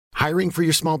Hiring for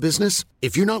your small business?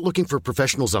 If you're not looking for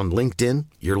professionals on LinkedIn,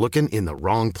 you're looking in the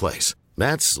wrong place.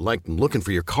 That's like looking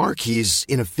for your car keys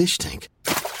in a fish tank.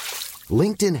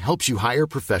 LinkedIn helps you hire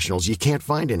professionals you can't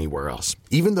find anywhere else,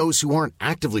 even those who aren't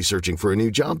actively searching for a new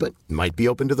job but might be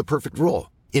open to the perfect role.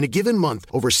 In a given month,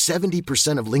 over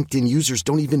 70% of LinkedIn users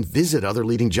don't even visit other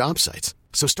leading job sites.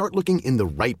 So start looking in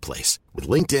the right place.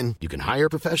 With LinkedIn, you can hire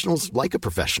professionals like a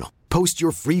professional. Post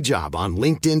your free job on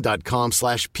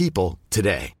linkedin.com/people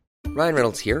today. Ryan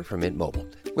Reynolds here from Mint Mobile.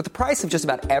 With the price of just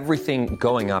about everything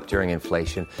going up during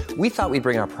inflation, we thought we'd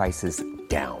bring our prices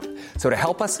down. So to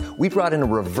help us, we brought in a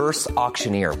reverse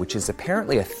auctioneer, which is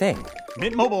apparently a thing.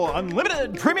 Mint Mobile Unlimited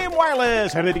Premium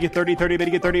Wireless. How to get 30, 30, bit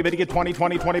to get 30, bit to get 20,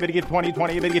 20, 20, bit to get 20,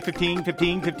 20, bit to get 15,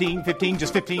 15, 15, 15,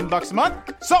 just $15 a month?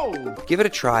 Sold! Give it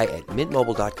a try at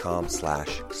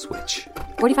mintmobile.com/switch.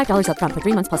 $45 up front for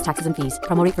 3 months plus taxes and fees.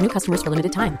 Promo rate for new customers for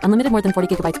limited time. Unlimited more than 40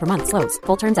 gigabytes per month. Slows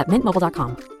full terms at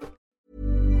mintmobile.com.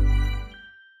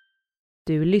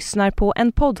 Du lyssnar på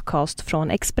en podcast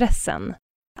från Expressen.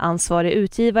 Ansvarig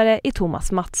utgivare är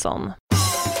Thomas Mattsson.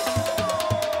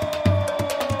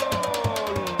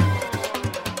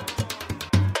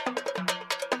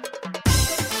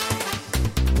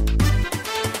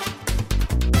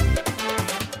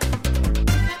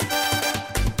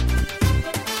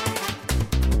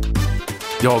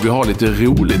 Ja, vi har lite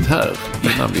roligt här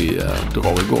innan vi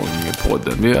drar igång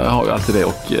podden. Vi har ju alltid det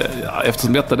och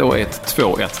eftersom detta då är ett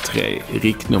 213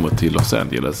 riktnummer till Los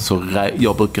Angeles så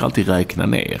jag brukar alltid räkna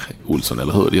ner, Olsson,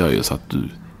 eller hur? Det gör ju så att du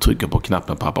trycker på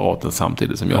knappen på apparaten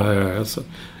samtidigt som jag.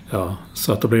 Ja,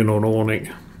 så att det blir någon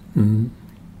ordning. Mm.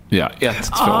 Ja, 1,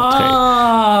 2,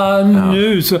 3.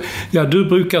 Nu så. Ja, du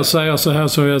brukar säga så här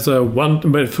som jag säger 1,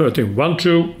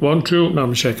 2, när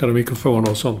de checkade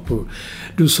mikrofoner och sånt på.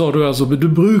 Du sa du alltså, du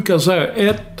brukar säga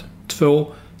 1, 2,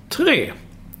 3.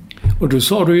 Och du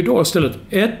sa du idag istället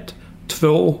 1,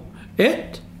 2,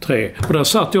 1, 3. Och där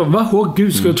satt jag, vad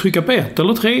gud, ska jag trycka på 1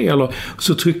 eller 3 eller?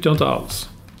 Så tryckte jag inte alls.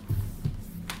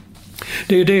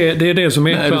 Det är det som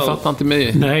Ekvall... Nej, du fattar inte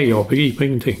mig. Nej, jag begriper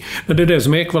ingenting. Men det är det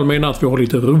som Ekvall menar att vi har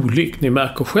lite roligt. Ni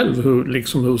märker själv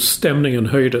hur stämningen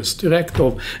höjdes direkt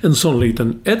av en sån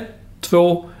liten 1,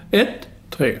 2, 1,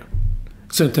 3.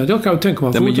 Sen tänkte jag kan tänka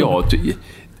mig...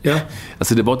 Ja.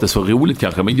 Alltså det var inte så roligt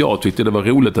kanske, men jag tyckte det var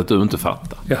roligt att du inte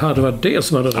fattar. Jaha, det var det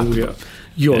som var det roliga.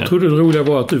 Jag trodde det roliga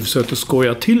var att du försökte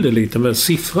skoja till det lite med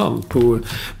siffran på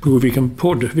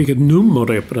vilket nummer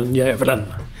det är på den jävlen.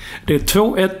 Det är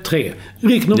 2, 1, 3.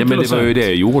 Riktnummer. Ja, men det var ju det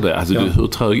jag gjorde. Alltså, hur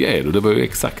trög är du? Det var ju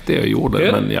exakt det jag gjorde.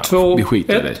 1, men 2, vi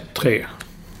skiter 1, i det. 3.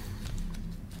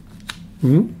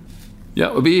 Mm. Ja,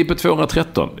 och vi är på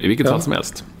 213 i vilket fall som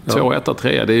helst. 2, 1,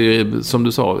 3. Det är som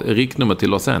du sa, riktnummer till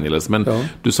Los Angeles. Men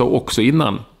du sa också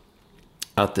innan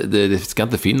att det ska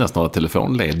inte finnas några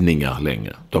telefonledningar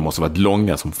längre. De måste ha varit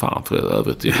långa som fan för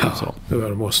övrigt. Ja,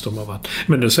 det måste de ha varit.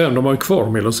 Men det sen de har kvar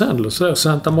med Los Angeles.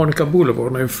 Santa Monica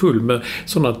Boulevard är full med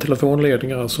sådana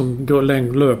telefonledningar som går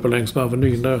löper längs med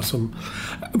avenyn där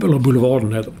eller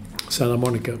boulevarden heter Santa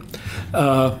Monica.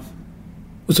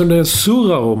 Och så det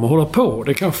surrar om och håller på.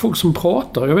 Det är kanske folk som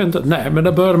pratar. Jag vet inte. Nej, men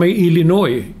det började med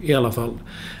Illinois i alla fall.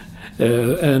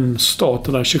 En stat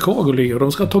där Chicago ligger.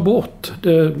 De ska ta bort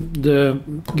det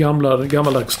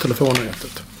gammaldags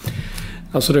telefonnätet.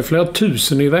 Alltså det är flera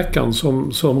tusen i veckan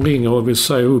som ringer och vill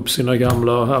säga upp sina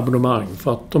gamla abonnemang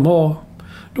för att de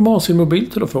har sin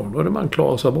mobiltelefon och man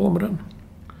klarar sig bra med den.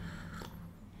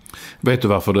 Vet du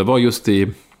varför det var just i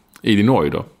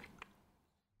Illinois då?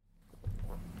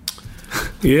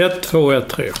 1, 2, 1,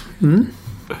 3. Mm.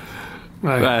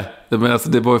 Nej, men alltså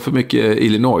det var ju för mycket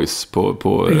Illinois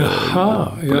på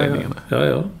ledningarna.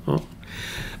 Ja.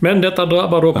 Men detta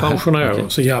drabbar då pensionärer. Okay.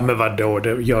 Så men vadå?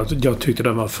 Jag tyckte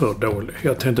den var för dålig.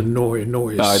 Jag tänkte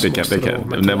noise. Ja, det kan.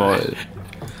 Men det var...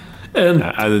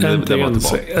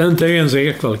 Inte ens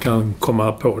Ekvall kan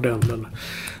komma på den. Men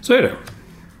så är det.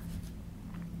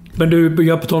 Men du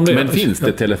hjälper om det. Men finns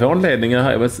det telefonledningar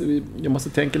här? Jag måste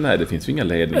tänka, nej, det finns ju inga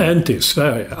ledningar. Inte i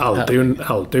Sverige. Allt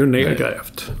är ju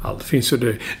nedgrävt. Allt finns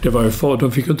ju det var ju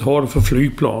de fick ju inte ha det för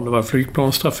flygplan. Det var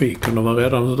flygplanstrafiken. De var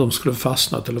redan att de skulle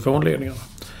fastna telefonledningarna.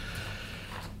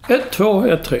 1, 2,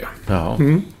 1, 3. Ja.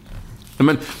 Mm.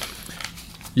 Men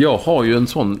jag har ju en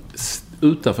sån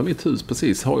utanför mitt hus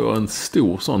precis har jag en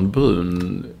stor sån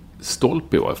brun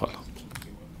stolpe i alla fall.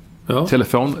 Ja.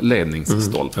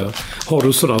 Telefonledningsstolpe. Ja. Har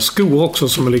du sådana skor också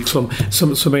som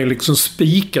är liksom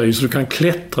spikar i så du kan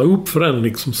klättra upp för den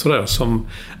liksom sådär som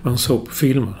man såg på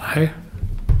filmen? Nej.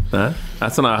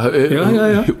 Sådana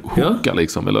hookar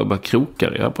liksom, eller bara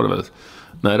krokar på det viset.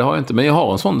 Nej, det har jag inte. Men jag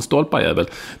har en sån stolparjävel.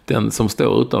 Den som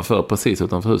står precis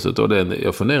utanför huset. Och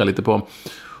jag funderar lite på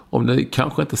om det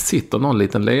kanske inte sitter någon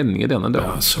liten ledning i den ändå.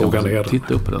 Ja, såga ner den.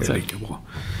 Titta upp på den det är sen. lika bra.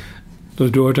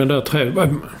 Då är den där träd...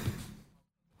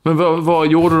 Men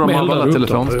vad gjorde de av alla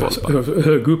telefonstolpar?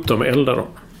 Hög upp dem och eldade dem.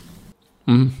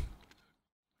 Mm.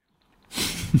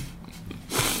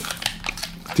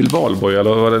 Till Valborg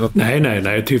eller var det något?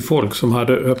 Nej. Till folk som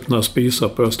hade öppna spisar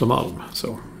på Östermalm.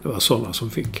 Så det var sådana som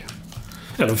fick.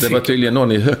 Det var tydligen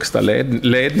någon i högsta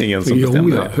ledningen som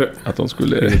bestämde att de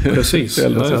skulle... Precis.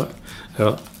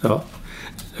 Ja.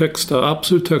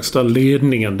 Absolut högsta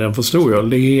ledningen, den förstod jag.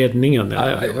 Ledningen.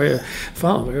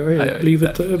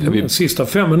 De sista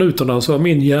 5 minuterna så var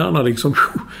min hjärna liksom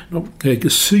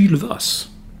sylvass.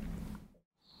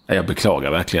 Jag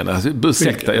beklagar verkligen.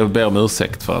 Jag ber om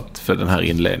ursäkt för den här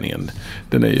inledningen.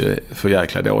 Den är ju för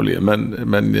jäkla dålig.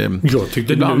 Men jag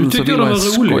tyckte det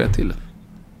var roligt. Till.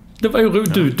 Det var ju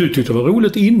du tyckte det var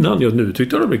roligt innan. Nu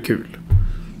tyckte jag det blev kul.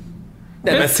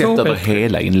 Nej, men sett över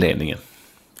hela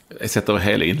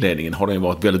inledningen. Har den ju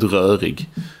varit väldigt rörig.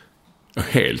 Och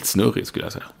helt snurrig skulle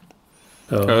jag säga.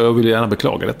 Ja. Jag vill gärna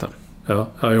beklaga detta. Ja,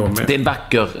 jag med. Det är en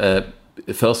vacker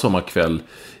försommarkväll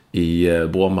i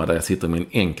Bromma där jag sitter i min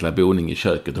enkla boning i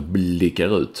köket och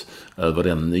blickar ut över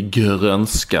den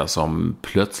grönska som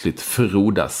plötsligt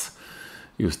frodas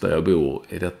just där jag bor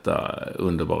i detta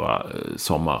underbara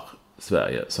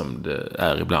sommar-Sverige som det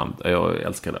är ibland. Jag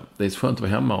älskar det. Det är så skönt att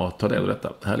vara hemma och ta del av detta.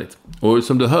 Härligt. Och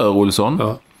som du hör,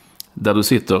 Olsson, där du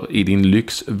sitter i din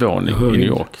lyxvåning i New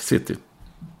York City,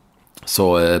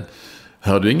 så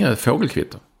hör du inga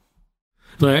fågelkvitter.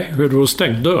 Nej, du har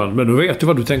stängt dörren. Men du vet ju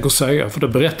vad du tänker säga. För det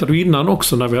berättade du innan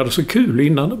också när vi hade så kul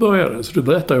innan det började. Så du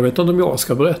berättar, jag vet inte om jag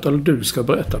ska berätta eller du ska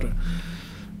berätta det.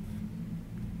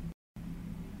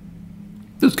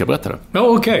 Du ska berätta det. Ja,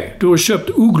 okej. Du har köpt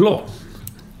ugglor.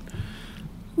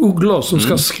 Ugglor som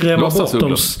ska skrämma bort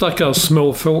de stackars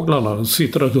små fåglarna. De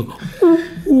sitter där och...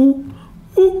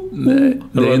 Nej,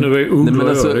 nu är ugglor,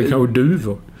 alltså, det kanske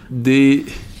duvor.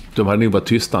 De hade nog varit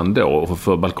tysta ändå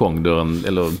för balkongdörren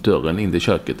eller dörren in till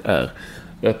köket är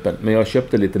öppen. Men jag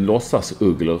köpte lite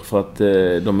låtsasugglor för att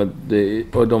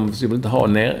jag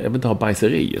vill inte ha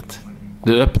bajseriet.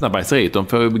 Det öppna bajseriet, de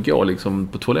får ju gå liksom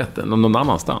på toaletten någon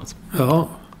annanstans. Ja,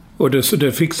 och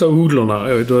det fixar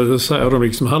ugglorna. Då säger de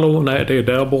liksom, hallå, nej, det är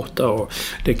där borta. Och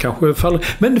det kanske faller.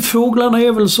 Men fåglarna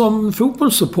är väl som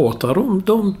fotbollssupportrar.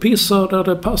 De pissar där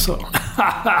det passar.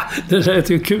 Det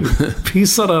är ju kul.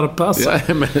 Pissar där det passar.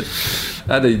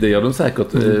 Ja, det gör de säkert.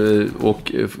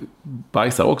 Och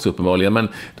bajsar också uppenbarligen. Men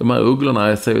de här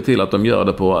ugglorna ser ju till att de gör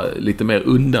det på lite mer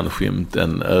undanskymt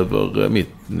än över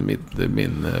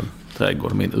min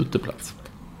trädgård, min uteplats.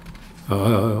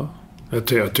 Ja.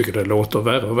 Jag tycker det låter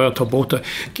värre och värre. Ta bort det.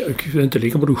 Det är inte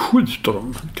lika bra du skjuter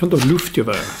dem. Kan du ha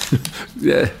luftgevär?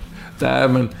 Nej,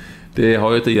 men det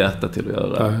har ju inte hjärta till att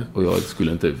göra. Nej. Och jag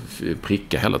skulle inte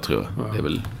pricka heller, tror jag. Ja. Det är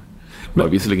väl... Jag har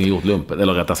visserligen gjort lumpen.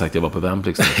 Eller rättare sagt, jag var på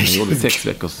värnplikt. Jag gjorde 6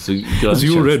 veckor. Alltså,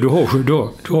 du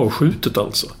har skjutit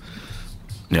alltså?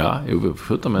 Ja, vi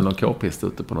skjuter med någon k-pist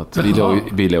ute på något.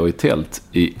 Vi låg i tält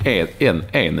i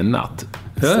en natt.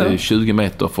 Ja. 20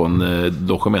 meter från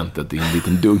logementet i en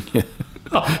liten dunge.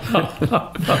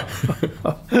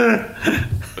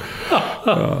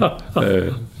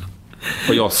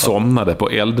 Och jag somnade på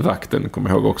eldvakten, kommer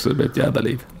jag ihåg också. Det blev ett jävla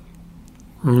liv.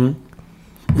 Mm.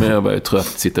 Men jag var ju trött,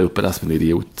 sitta uppe där som en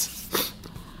idiot.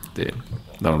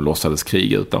 När de låtsades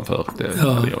krig utanför.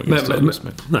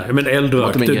 Men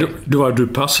eldvakt, du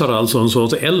passade alltså en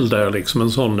sorts eld där liksom,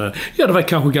 en sån, det var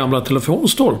kanske gamla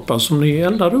telefonstolpar som ni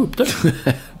eldade upp där.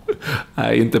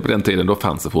 Nej, inte på den tiden, då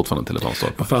fanns det fortfarande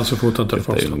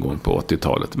telefonstolpar. Det är någon gång på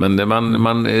 80-talet. Men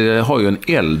man har ju en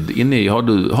eld inne i,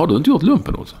 har du inte gjort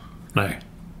lumpen också? Nej.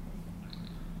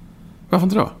 Varför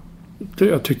inte då?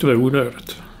 Jag tyckte det var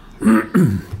onödigt.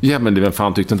 Ja, men vem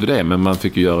fan tyckte inte det, men man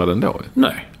fick ju göra det ändå.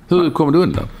 Nej. Hur kom du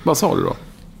undan? Vad sa du då?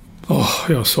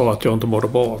 Jag sa att jag inte mådde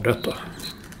bra av detta.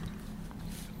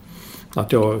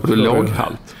 Du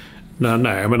låghalt?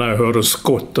 Nej, men när jag hörde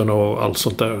skotten och allt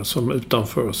sånt där som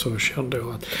utanför, så kände jag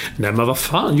att... Nej, men vad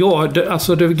fan?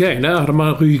 Det grejen är att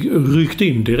man ryckt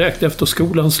in direkt efter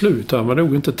skolans slut. Man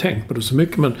nog inte tänkt på det så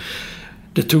mycket, men...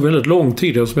 Det tog väldigt lång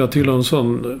tid eftersom jag tillhör en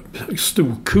sån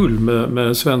stor kull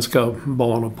med svenska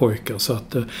barn och pojkar. Så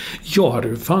att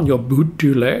jag bodde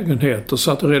i lägenhet och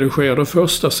satt och redigerade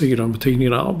första sidan på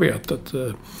tidningen Arbetet.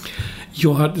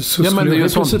 Jag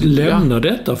lämna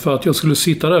detta för att jag skulle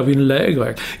sitta där vid en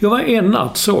lägerväg. Jag var en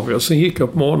natt, sov jag. Sen gick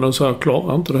jag på morgonen och sa, jag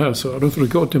klarar inte det här. Så då får du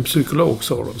gå till en psykolog,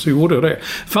 sa de. Så gjorde jag det.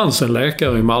 Fanns en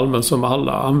läkare i Malmö som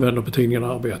alla använder på tidningen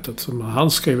Arbetet. Som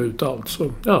han skrev ut allt.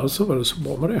 Så var det så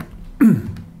bra med det.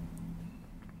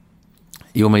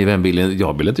 Jo, men jag vill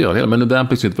inte göra det hela. Men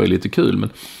värnpliktsnytt var ju lite kul.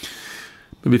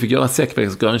 Men vi fick göra en 6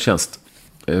 veckors gröntjänst.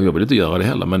 Jag ville inte göra det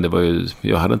heller, men det var ju,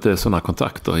 jag hade inte sådana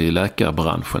kontakter i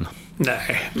läkarbranschen.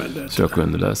 Nej, men det... Så jag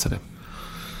kunde lösa det.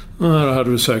 Ja, det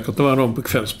hade du säkert. Det var någon på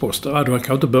Kvällsposten. Ja, du har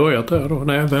kanske inte börjat där då?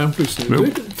 Nej,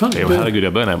 värnplikten. Herregud,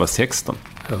 jag började när jag var 16.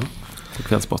 Ja. På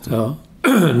Kvällsposten. Ja.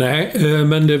 Nej,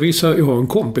 men det visar... Jag har en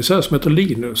kompis här som heter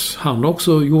Linus. Han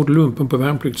också gjorde lumpen på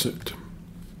värnpliktsnytt.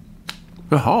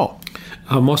 Jaha.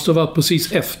 Han måste ha varit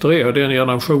precis efter er, den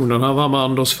generationen. Han var med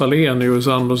Anders Falenius,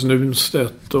 Anders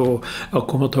Nunstedt och jag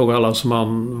kommer inte ihåg alla som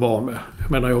han var med.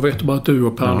 Jag menar, jag vet bara att du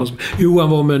och Per Anders... Jo, han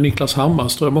var med Niklas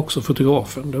Hammarström också,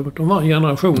 fotografen. De var en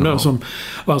generation där som...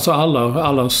 Alltså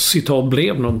alla citat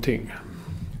blev någonting.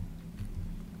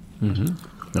 Mm-hmm.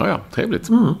 Ja, trevligt.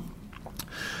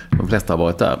 De flesta har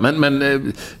varit där.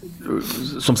 Men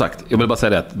som sagt, jag vill bara säga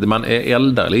det att man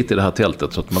eldar lite i det här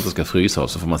tältet så att man inte ska frysa, och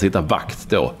så får man sitta vakt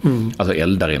då. Alltså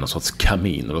eldar i någon sorts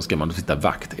kamin, och då ska man sitta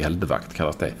vakt, eldvakt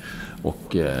kallas det.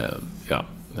 Och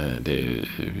det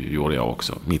gjorde jag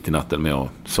också mitt i natten med att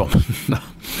somna. Det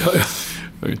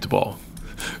var ju inte bra.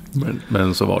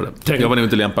 Men så var det. Jag var nog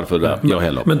inte lämpad för det där, jag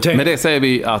heller. Men det säger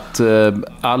vi att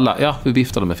alla, vi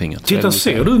viftade med fingret. Titta,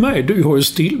 ser du mig? Du har ju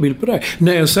stillbild på dig.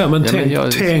 När jag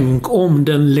säger, tänk om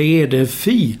den lede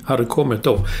Fi hade kommit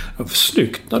då.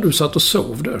 Snyggt när du satt och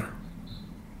sov där.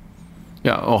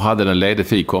 Ja, och hade den lede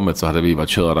Fi kommit så hade vi varit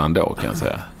körda ändå, kan jag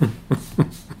säga.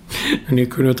 Ni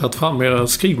kunde ju tagit fram era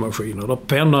skrivmaskiner och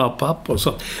penna och papper och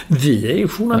sånt. Vi är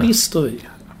journalister, vi.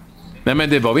 Nej, men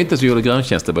det var vi inte som gjorde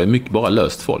gröntjänst. Det var mycket bara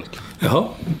löst folk. Jaha.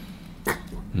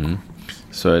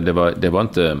 Så det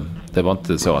var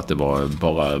inte så att det var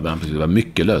bara värnplikt. Det var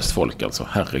mycket löst folk alltså.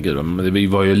 Herregud. Vi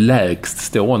var ju lägst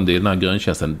stående i den här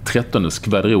gröntjänsten. 13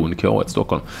 skvadron K1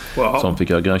 Stockholm. Wow. Som fick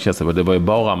göra gröntjänster. Det var ju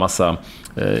bara massa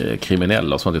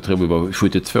kriminella och sånt. Jag tror vi var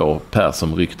 72 per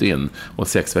som ryckte in. Och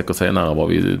 6 veckor senare var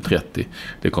vi 30.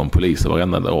 Det kom poliser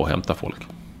varenda dag och hämtade folk.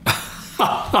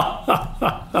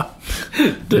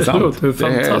 Det är sant. Det är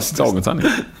fantastiskt. Det är dagens sanning.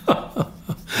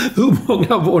 Hur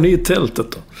många var ni i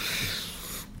tältet då?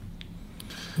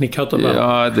 Ni kan inte vara...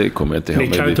 Ja, det kommer jag inte ihåg. Ni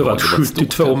kan inte ha varit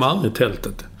 72 man i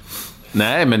tältet.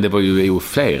 Nej, men det var ju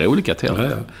flera olika tält. Ja.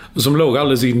 Som låg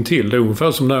alldeles in till. Det är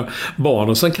ungefär som när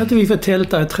barnen. Sen kan inte vi få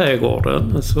tälta i trädgården.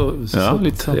 Lite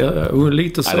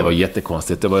så. Ja, det var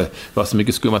jättekonstigt. Det var så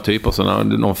mycket skumma typer. Så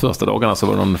när de första dagarna så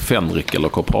var det någon Fenrik eller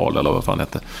Korpral eller vad fan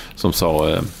hette, som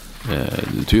sa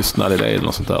tystnad i det eller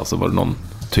något sånt där. Så var det någon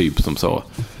typ som sa,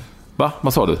 va?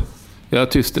 Vad sa du? Jag är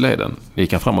tyst i leden. Vi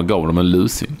gick fram och gav dem en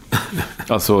lusing.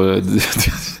 Alltså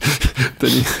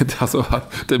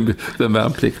den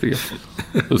värnpliktiga.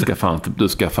 Du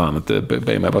ska fan inte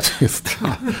be mig vara tyst.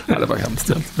 Ja, det var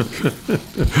hemskt.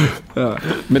 Ja.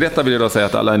 Med detta vill jag då säga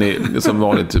att alla är ni som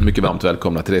vanligt mycket varmt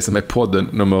välkomna till det som är podden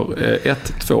nummer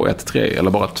 1213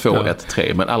 eller bara 213.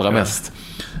 Men allra mest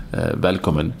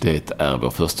välkommen, det är vår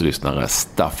första lyssnare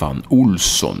Staffan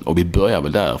Olsson. Och vi börjar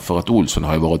väl där, för att Olsson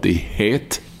har ju varit i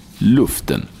het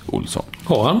luften, Olsson.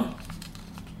 Har han?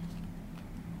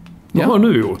 Vad har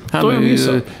nu gjort?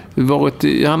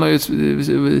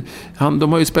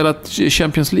 De har ju spelat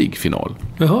Champions League-final.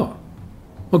 Jaha,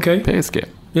 okej. PSG.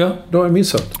 Ja, då har jag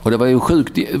missat. Och det var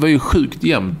ju sjukt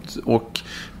jämnt. Och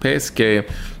PSG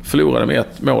förlorade med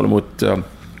 1 mål mot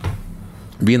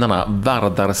vinnarna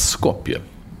Vardar Skopje.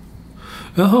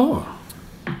 Jaha.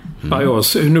 Ja, jag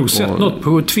har nog sett något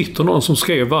på Twitter, någon som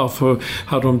skrev varför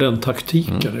hade de den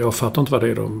taktiken. Jag fattar inte vad det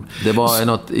är de... Det var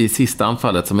något i sista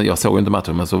anfallet som jag såg inte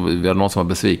matchen, men så vi hade någon som var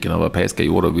besviken över vad PSG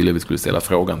gjorde och ville vi skulle ställa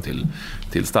frågan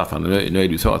till Staffan. Nu är det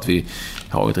ju så att vi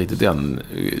har inte riktigt den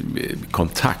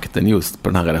kontakten just på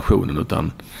den här relationen,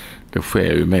 utan det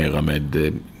sker ju mera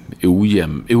med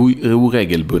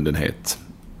oregelbundenhet.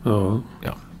 Ja.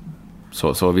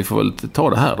 Så vi får väl ta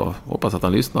det här då. Hoppas att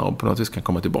han lyssnar och på något vis kan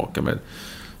komma tillbaka med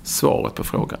svaret på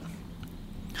frågan.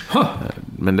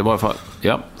 Men det var i alla fall...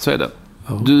 Ja, så är det.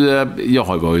 Ja. Jag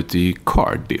har varit i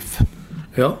Cardiff.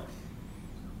 Ja.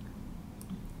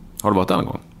 Har du varit där en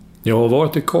gång? Jag har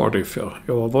varit i Cardiff, ja.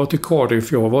 Jag har varit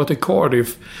i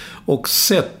Cardiff och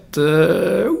sett...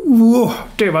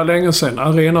 det var länge sedan.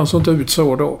 Arenan såg inte ut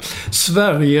så då.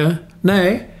 Sverige...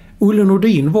 Nej. Olle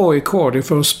Nordin var i Cardiff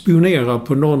för att spionera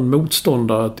på någon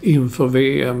motståndare inför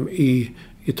VM i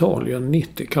Italien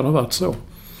 90. Kan det ha varit så?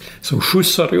 Så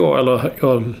skjutsade jag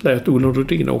lät Olle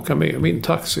Nordin åka med min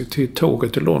taxi till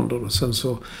tåget till London. Och sen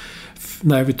så...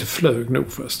 Nej, vi inte flög nog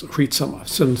först. Skitsamma.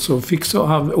 Sen så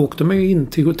han åkte med in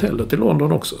till hotellet i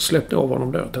London också. Släppte av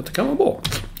honom där. Det kan vara bra.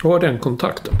 ha den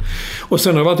kontakten. Och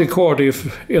sen har jag varit i Cardiff,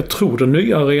 jag tror den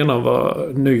nya arenan var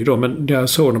ny då, men när jag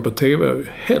såg den på tv,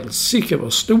 helsike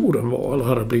vad stor den var eller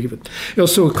hade blivit. Jag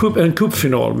såg en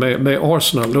cupfinal med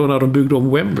Arsenal då när de byggde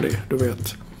om Wembley, du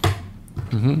vet.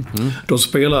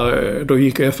 Då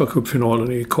gick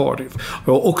FA-cupfinalen i Cardiff.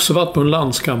 Jag har också varit på en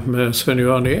landskamp med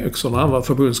Sven-Göran Eriksson, han var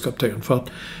förbundskapten, för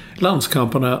att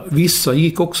landskamperna, vissa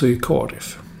gick också i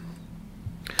Cardiff.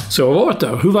 Så jag har varit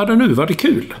där. Hur var det nu? Var det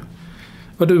kul?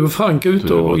 Var du och Frank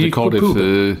ute och gick på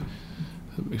puben?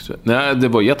 Nej, det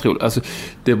var jätteroligt. Alltså,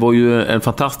 det var ju en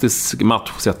fantastisk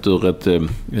match sett ur ett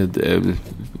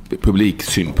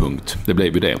publiksynpunkt. Det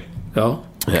blev ju det. Ja.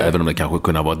 Även om det kanske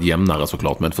kunde ha varit jämnare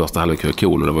såklart. Men första halvlek var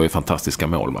cool och det var ju fantastiska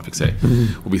mål man fick se.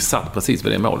 Och vi satt precis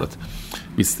vid det målet.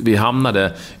 Vi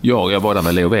hamnade, jag var där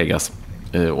med Leo Vegas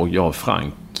och jag och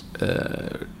Frank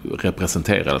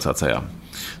representerade så att säga.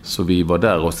 Så vi var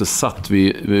där och så satt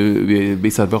vi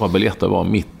visade att våra biljetter var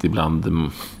mitt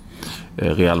ibland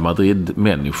Real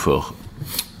Madrid-människor.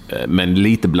 Men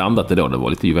lite blandat det då. Det var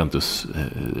lite Juventus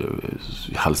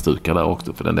halsdukar där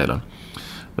också för den delen.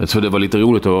 Så det var lite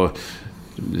roligt och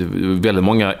väldigt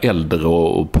många äldre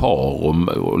och par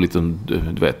och lite,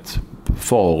 du vet,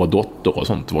 far och dotter och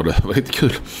sånt var lite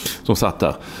kul som satt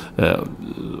där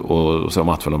och så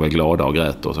matchen och var glada och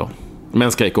grät och så.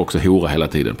 Men skrek också hora hela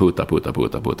tiden, putta.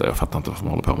 Jag fattar inte varför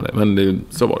man håller på med det, men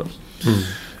så var det.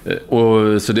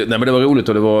 Och så men det var roligt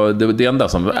och det var det enda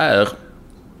som är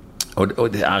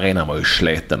och arenan var ju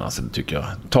sleten alltså, tycker jag.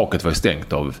 Taket var ju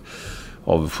stängt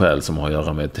av skäl som har att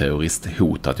göra med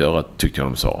terroristhot att göra, tyckte jag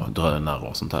de sa, drönare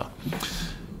och sånt här.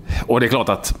 Och det är klart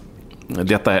att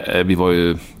detta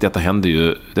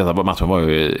matchen var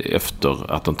ju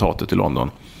efter attentatet i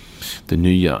London. Det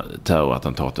nya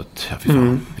terrorattentatet. Ja, fy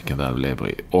fan, vilken värld vi lever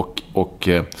i. Och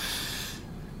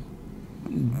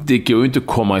det går ju inte att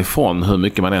komma ifrån hur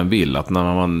mycket man än vill att när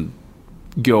man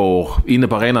går inne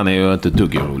på arenan är ju inte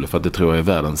dugg orolig, för att det tror jag är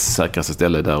världens säkraste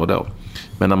ställe där och då.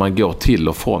 Men när man går till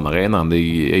och från arenan, det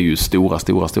är ju stora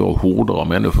horder av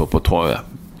människor på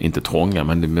inte trånga,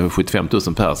 men med 75 000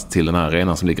 pers till den här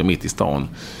arenan som ligger mitt i stan.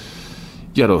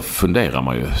 Ja, då funderar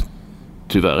man ju.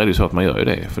 Tyvärr är det ju så att man gör ju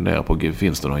det. Funderar på,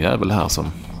 finns det någon jävel här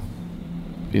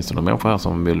finns det någon människa här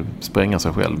som vill spränga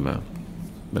sig själv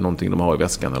med någonting de har i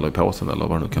väskan eller i påsen eller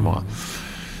vad det nu kan vara.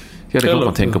 Ja, det är klart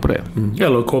man tänker på det.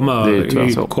 Eller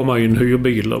komma i en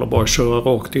hyrbil eller bara köra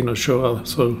rakt in och köra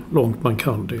så långt man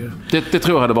kan. Det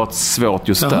tror jag hade varit svårt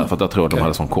just där, för att jag tror att de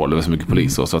hade sån koll. Det var så mycket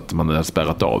poliser så att man hade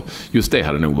spärrat av. Just det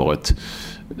hade nog varit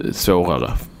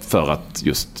svårare för att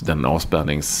just den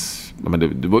men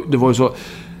det var ju så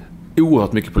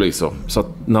oerhört mycket poliser. Så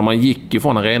att när man gick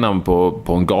ifrån arenan på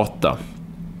en gata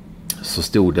så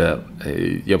stod det,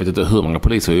 jag vet inte hur många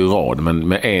poliser i rad, men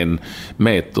med 1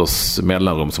 meters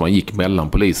mellanrum som man gick mellan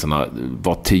poliserna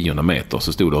var 10:e meter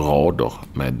så stod det rader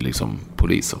med liksom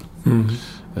poliser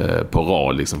på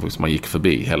rad liksom, som man gick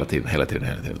förbi hela tiden.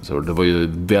 Så det var ju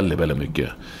väldigt, väldigt mycket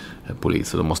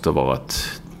poliser. Det måste ha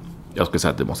varit, jag skulle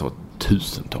säga att det måste ha varit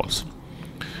tusentals.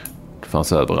 Det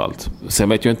fanns överallt. Sen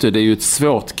vet jag inte, det är ju ett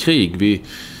svårt krig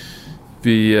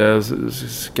vi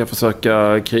ska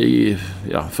försöka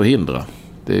förhindra.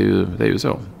 Det är ju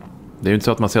så. Det är ju inte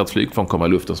så att man ser ett flygplan komma i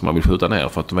luften som man vill skjuta ner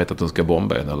för att de vet att de ska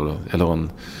bomba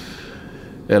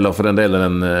eller för den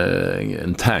delen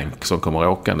en tank som kommer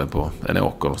åkande på en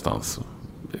åker någonstans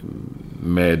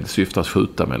med syfte att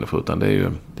skjuta människor. Utan det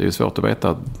är ju svårt att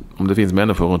veta om det finns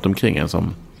människor runt omkring en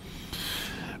som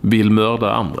vill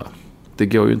mörda andra. Det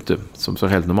går ju inte som så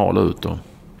helt normala ut och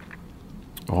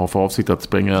har för avsikt att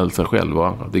spränga ihjäl sig själv och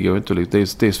andra. Det går inte.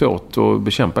 Det är svårt att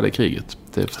bekämpa det kriget.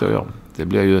 Det förstår jag. Det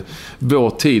blir ju vår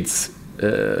tids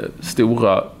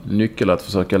stora nyckel att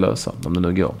försöka lösa, om det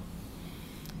nu går.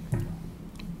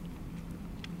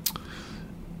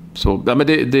 Så ja, men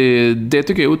det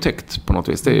tycker jag är otäckt på något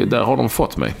vis. Där har de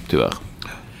fått mig, tyvärr.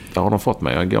 Där har de fått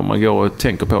mig. Man går och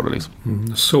tänker på det liksom.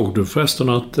 Såg du förresten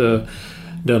att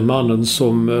den mannen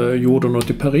som gjorde något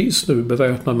i Paris nu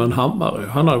beväpnad med en hammare,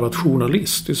 han hade varit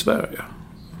journalist i Sverige.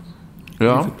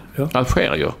 Ja.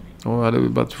 Algerier. Och hade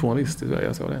varit journalist i Sverige,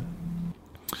 jag såg det.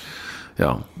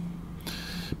 Ja.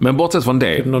 Men bortsett från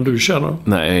det... Är det någon du känner?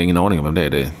 Nej, jag har ingen aning om vem det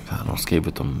är. Han har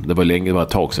skrivit om... Det var ett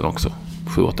tag sedan också.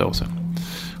 7-8 år sedan.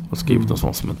 Och skrivit en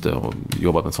sån som inte... Och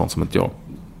jobbat en sån som inte jag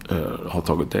har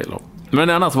tagit del av. Men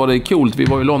annars var det coolt. Vi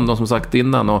var i London som sagt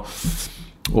innan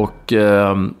och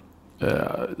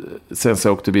sen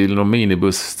så åkte vi i någon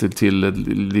minibuss till ett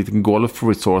litet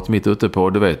golfresort mitt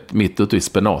ute i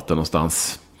spenaten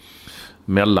någonstans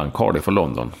mellan Cardiff och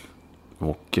London.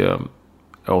 Och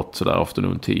åt sådär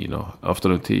afternoon tea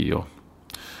och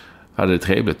hade det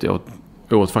trevligt. Jag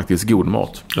åt faktiskt god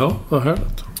mat. Ja, vad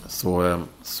härligt.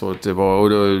 Så det var... Och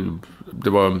det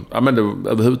var ja, men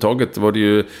överhuvudtaget var det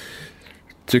ju...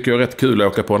 Tycker jag rätt kul att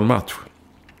åka på en match.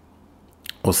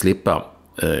 Och slippa...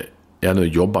 nu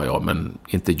jobbar jag, men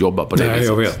inte jobba på det viset. Nej,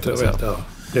 jag vet. Ja.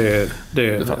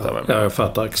 Det fattar jag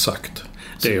fattar exakt.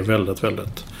 Det är väldigt,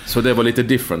 väldigt... Så det var lite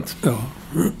different. Ja.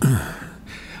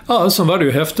 Ja, sen var det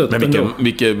ju häftigt. Men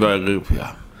vilka var...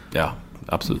 Ja,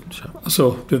 absolut.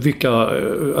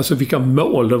 Alltså vilka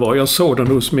mål det var. Jag såg den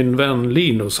hos min vän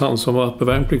Linus, han som var på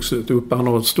värnpliktshuset uppe. Han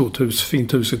har ett stort hus,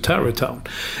 fint hus i Tarrytown.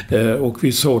 Och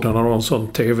vi såg den, han har en sån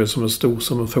tv som är stor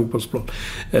som en fotbollsplan.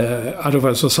 Det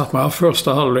var så satt man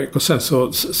första halvlek och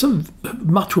sen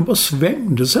matchen bara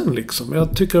svängde sen liksom.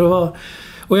 Jag tycker det var...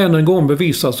 Och än en gång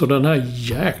bevisas så den här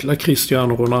jäkla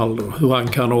Cristiano Ronaldo, hur han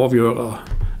kan avgöra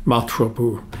matcher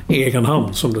på egen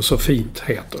hand, som det så fint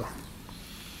heter.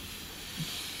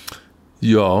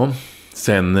 Ja,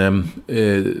 sen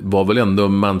var väl ändå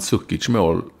Mandzukic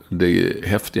mål det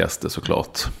häftigaste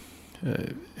såklart.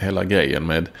 Hela grejen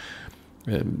med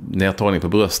nedtagning på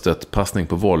bröstet, passning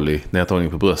på volley,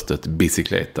 nedtagning på bröstet,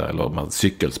 bicykleta eller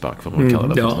cykelspark för man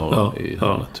kallar det i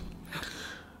hörnet.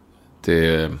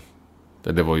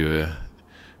 Det var ju...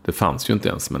 Det fanns ju inte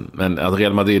ens. Men att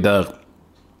Real Madrid där...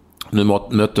 Nu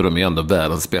mötte de ju ändå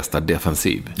världens bästa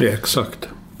defensiv. Det är exakt.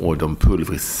 Och de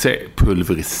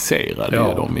pulveriserade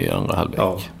ju dem i andra halvlek.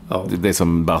 Ja. Det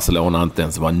som Barcelona inte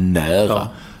ens var nära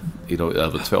i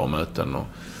över 2 möten.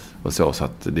 Och så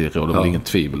att det råder väl ingen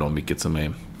tvivel om vilket som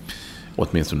är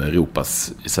åtminstone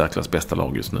Europas i särklass bästa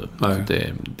lag just nu.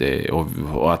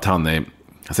 Och att han är...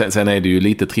 Sen är det ju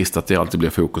lite trist att det alltid blir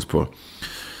fokus på...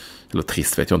 Eller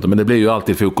trist vet jag inte, men det blir ju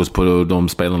alltid fokus på de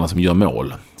spelarna som gör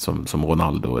mål. Som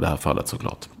Ronaldo i det här fallet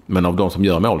såklart. Men av de som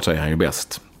gör mål så är han ju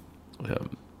bäst.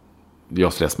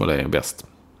 José Mål är bäst.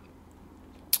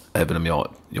 Även om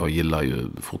jag gillar ju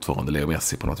fortfarande Leo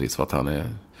Messi på något vis. För att han är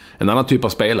en annan typ av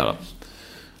spelare.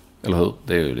 Eller hur?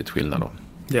 Det är ju lite skillnad då.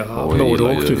 Ja, och jag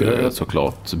gillar ju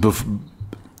såklart.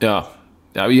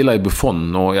 Jag gillar ju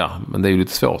Buffon men det är ju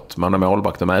lite svårt. Man är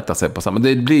målvakt och mäta sig på samma. Men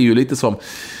det blir ju lite som...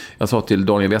 Jag sa till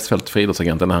Daniel Westfeldt,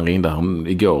 friidrottsagenten, när han ringde han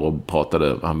igår och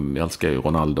pratade. Han älskar ju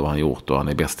Ronaldo, han gjort och han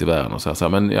är bäst i världen och så.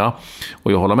 Men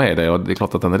och jag håller med dig och det är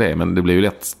klart att han är det. Men det blir ju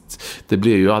lätt, det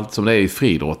blir ju allt som det är i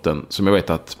friidrotten, som jag vet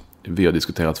att vi har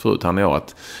diskuterat förut, han och jag,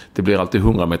 att det blir alltid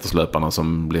 100-meterslöparna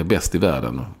som blir bäst i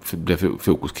världen och det blir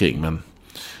fokus kring. Men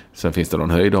sen finns det någon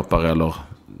höjdhoppare eller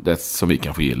det som vi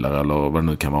kanske gillar eller vad det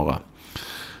nu kan vara.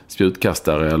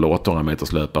 Spjutkastare eller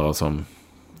 800-meterslöpare som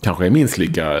kanske är minst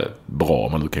lika bra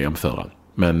om man nu kan jämföra.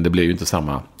 Men det blir ju inte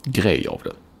samma grej av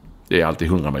det. Det är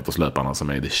alltid 100-meterslöparna som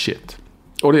är det shit.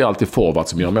 Och det är alltid forward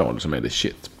som gör mål som är det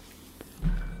shit.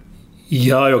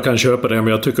 Ja, jag kan köpa det, men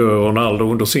jag tycker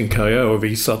Ronaldo under sin karriär har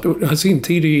visat sin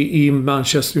tid i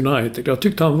Manchester United. Jag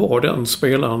tyckte han var den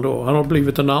spelaren då. Han har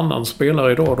blivit en annan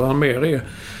spelare idag då han mer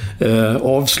är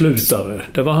avslutare.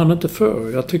 Det var han inte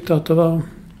för. Jag tyckte att det var...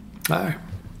 Nej.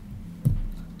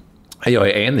 Jag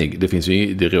är enig.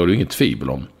 Det råder ju inget tvivel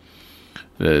om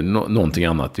någonting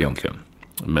annat egentligen.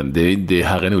 Men det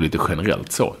här är nog lite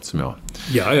generellt så som jag,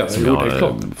 det är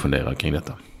klart. Funderar kring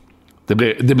detta.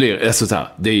 Det blir alltså så här,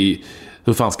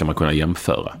 hur fan ska man kunna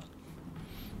jämföra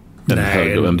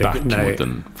en back mot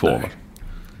en forward?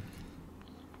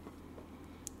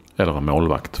 Eller en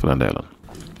målvakt för den delen.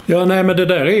 Ja, nej, men det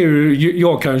där är ju...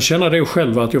 Jag kan känna det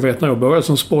själv att jag vet när jag började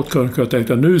som sportkrönikör, jag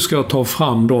tänkte att nu ska jag ta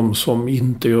fram de som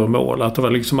inte gör mål. Att det var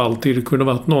liksom alltid... Det kunde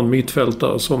varit någon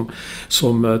mittfältare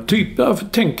som typ...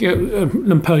 Jag tänker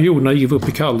en period när Ivo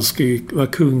Pikalski var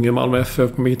kung i Malmö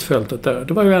FF på mittfältet där.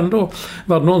 Det var ju ändå...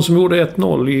 Var det någon som gjorde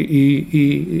 1-0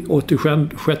 i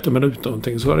 86 minuter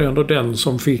någonting, så var det ändå den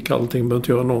som fick allting, behövde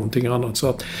inte göra någonting annat. Så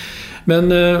att... Men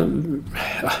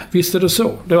visst är det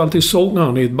så. Det är alltid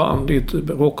sångaren i ett band, i ett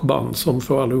rockband som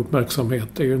får all uppmärksamhet.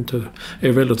 Det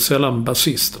är väldigt sällan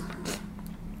basisten.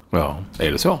 Ja,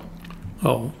 är det så?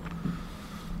 Ja.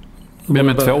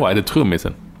 Men 2 är det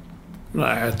trummisen?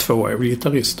 Nej, 2 är väl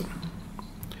gitarristen.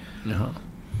 Jaha.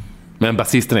 Men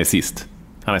basisten är sist.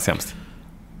 Han är sämst.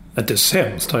 Inte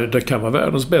sämst. Det kan vara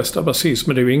världens bästa basist,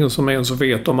 men det är ju ingen som ens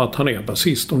vet om att han är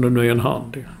basist, om det nu är en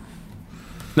hand.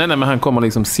 Nej, men han kommer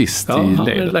liksom sist i ledet. Ja, han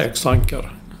är lägst rankad.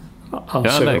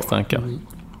 Lägst rankad.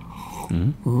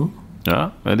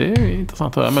 Ja, men det är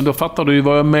intressant att höra. Men då fattar du ju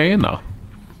vad jag menar.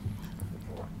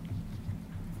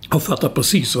 Jag fattar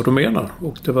precis vad du menar.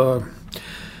 Och det var...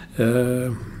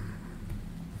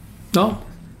 ja.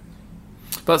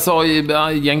 Vad sa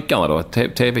jänkarna då?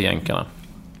 TV-jänkarna?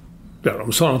 Ja,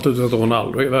 de sa naturligtvis att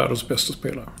Ronaldo är världens bästa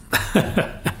spelare.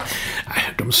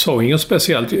 De sa inget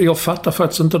speciellt. Jag fattar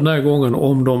faktiskt inte den här gången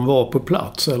om de var på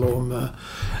plats eller om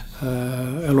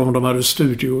Eller om de hade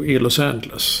studio i Los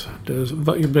Angeles.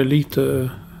 Jag blev lite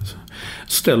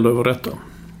ställd över detta.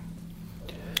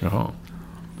 Jaha.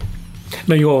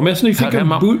 Men jag är mest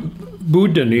nyfiken.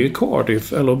 Bodde ni i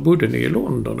Cardiff eller bodde ni i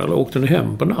London? Eller åkte ni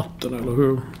hem på natten? Eller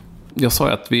hur? Jag sa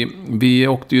att vi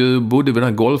bodde vid den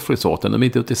här golfresorten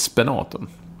mitt ute i Spenaten.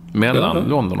 Mellan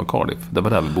London och Cardiff. Det var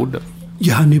där vi bodde.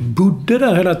 Ja, ni bodde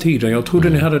där hela tiden. Jag trodde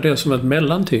ni hade det som ett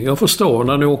mellanting. Jag förstår,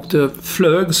 när ni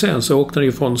flög sen så åkte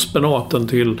ni från Spenaten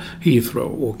till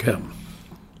Heathrow och hem.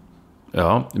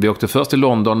 Ja, vi åkte först till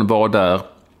London, var där,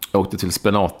 åkte till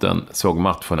Spenaten, såg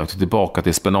matchen, åkte tillbaka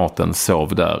till Spenaten,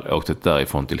 sov där, åkte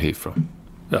därifrån till Heathrow.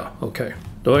 Ja, okej.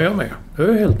 Då är jag med. Då är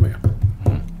jag helt med.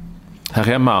 Här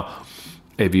hemma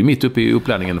är vi mitt uppe i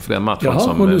uppladdningen för den matchen. Jaha,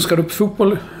 som... och nu ska du på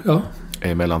fotboll. Ja.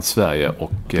 Är mellan Sverige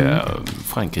och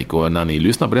Frankrike. Och när ni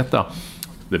lyssnar på detta,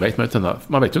 det vet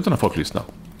man vet ju inte när folk lyssnar.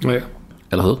 Nej.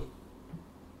 Eller hur?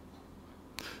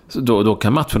 Så då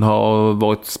kan matchen ha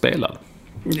varit spelad.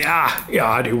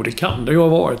 Ja, det kan det ju ha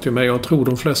varit. Men jag tror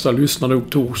de flesta lyssnar nog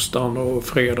torsdagen och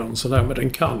fredagen. Så där, men den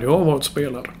kan ju ha varit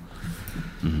spelad.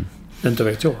 Inte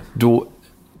vet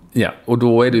jag. Och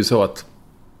då är det ju så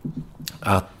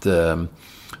att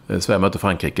Sverige möter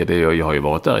Frankrike. Jag har ju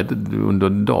varit där under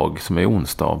en dag som är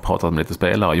onsdag och pratat med lite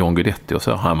spelare. John Guidetti och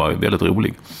så. Han var ju väldigt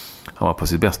rolig. Han var på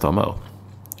sitt bästa humör.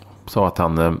 Sa att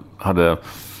han hade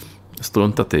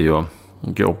struntat i att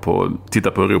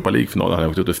titta på Europa League-finalen. Han hade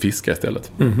åkt ut och fiska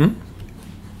istället.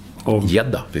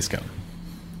 Gädda fiskaren.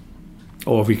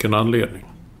 Av vilken anledning?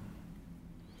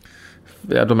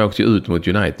 Ja, de åkte ju ut mot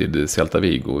United, Celta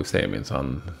Vigo i semin, så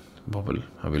han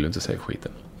ville ju inte se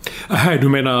skiten. Här, du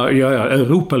menar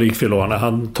Europa League-finalen.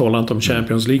 Han talar inte om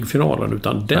Champions League-finalen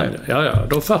utan den. Nej. Ja,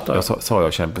 då fattar jag. Sa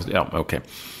jag Champions League? Ja, okej.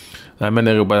 Nej, men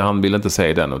Europa, han ville inte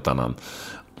se den utan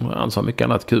han sa mycket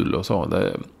annat kul och så.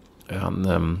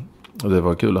 Det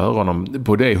var kul att höra honom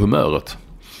på det humöret.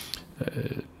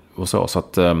 Och så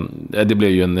att det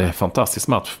blev ju en fantastisk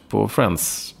match på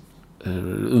Friends.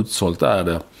 Utsålt är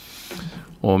det.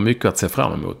 Och mycket att se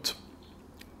fram emot.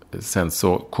 Sen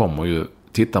så kommer ju,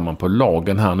 tittar man på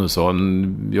lagen här nu, så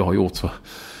jag har gjort så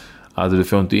alltså du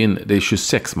får inte in, det är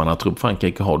 26 man trupp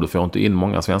Frankrike har, du får inte in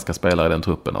många svenska spelare i den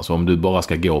truppen. Alltså om du bara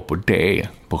ska gå på det,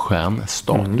 på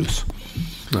stjärnstatus,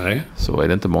 nej, så är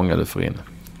det inte många du får in.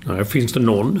 Nej, finns det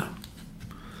någon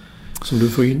som du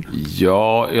får in?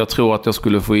 Ja, jag tror att jag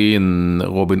skulle få in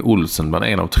Robin Olsen bland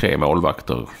en av 3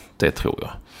 målvakter. Det tror jag.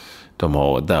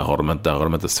 Där har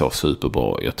de inte så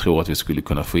superbra. Jag tror att vi skulle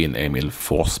kunna få in Emil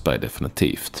Forsberg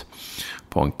definitivt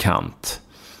på en kant.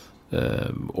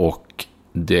 Och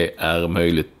det är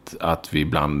möjligt att vi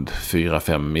bland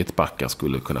 4-5 mittbackar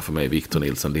skulle kunna få med Victor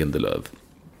Nilsson Lindelöf.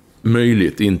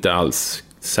 Möjligt, inte alls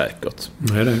säkert.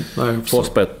 Nej.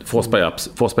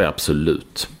 Forsberg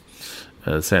absolut.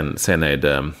 Sen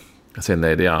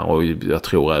är det ja, och jag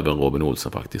tror även Robin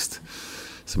Olsen faktiskt.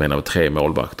 Som en av 3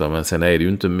 målvakter. Men sen är det ju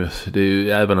inte, det är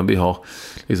ju, även om vi har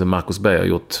liksom Marcus Berg har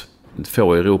gjort,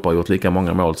 få i Europa har gjort lika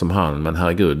många mål som han, men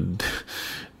herregud,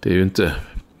 det är ju inte,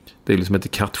 det är liksom inte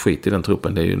kattskit i den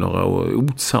truppen. Det är ju några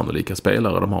osannolika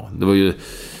spelare de har. Det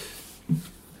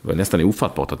var nästan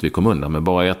ofattbart att vi kom undan med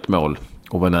bara 1 mål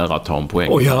och var nära att ta en poäng.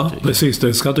 Ja, precis,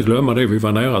 det ska inte glömma det. Vi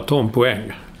var nära att ta en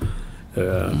poäng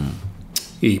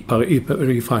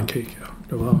i Frankrike.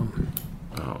 Det var...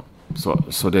 Ja,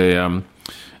 så det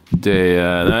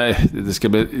ska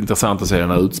bli intressant att se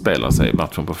när det utspelar sig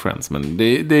matchen på Friends. Men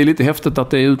det är lite häftigt att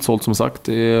det är utsålt, som sagt.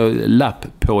 Det är lapp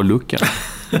på luckan.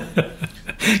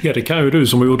 Ja, det kan ju du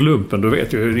som har gjort lumpen. Du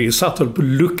vet ju, ni satt väl på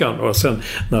luckan och sen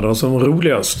när det var som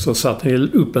roligast så satt ni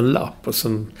upp en lapp och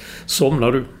sen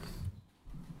somnar du.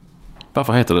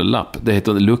 Varför heter det lapp? Det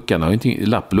heter luckan.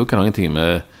 Luckan har ingenting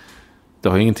med... Det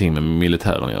har ingenting med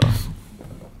militären att göra.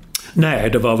 Nej,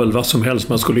 det var väl vad som helst.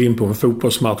 Man skulle in på en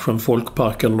fotbollsmatch, en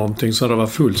folkpark eller någonting. Så det var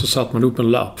fullt, så satt man upp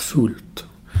en lapp fullt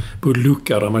på en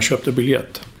lucka där man köpte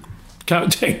biljett. Kan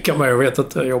jag tänka mig, jag vet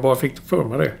att jag bara fick det för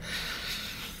mig det.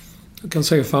 Jag kan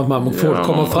säga fram och folk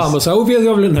kommer fram och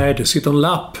säger nej, det sitter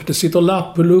en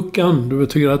lapp på luckan. Det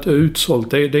betyder att det är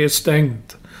utsålt, det är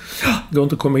stängt. Det går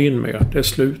inte att komma in mer, det är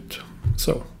slut.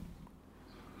 Så.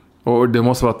 Och det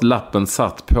måste vara att lappen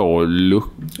satt på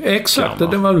luckan. Exakt,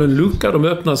 det var väl en lucka. De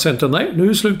öppnade sen. Nej, nu är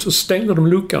det slut, så stängde de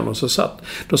luckan och så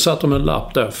satt de en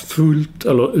lapp där. Fullt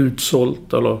eller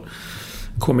utsålt eller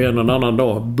kom igen en annan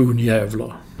dag,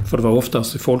 bunjävlar. För det var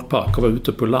oftast i folkparker var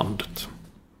ute på landet.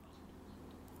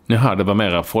 Jaha, det var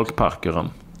mera folkparker än...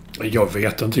 Jag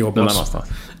vet inte, jag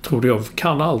trodde jag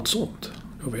kan allt sånt.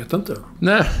 Jag vet inte.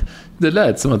 Nej, det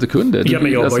lät som att du kunde.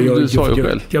 Du sa ju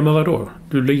själv. Ja, men vadå?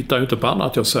 Du litar ju inte på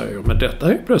annat jag säger. Men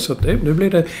detta är plötsligt, nu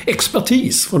blir det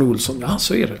expertis från Olsson. Ja,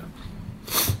 så är det.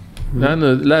 Nej,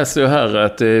 nu läser jag här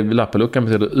att Lappaluckan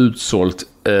betyder utsålt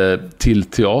till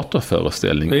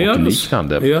teaterföreställning och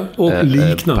liknande. Ja, och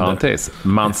liknande. Parentes.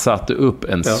 Man satte upp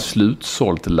en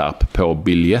slutsålt lapp på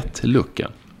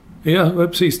biljettluckan. Ja, det var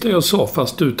precis det jag sa,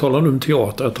 fast du talar nu om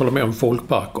teater, jag talar mer om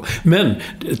folkparker. Men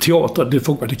teater,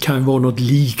 det kan ju vara något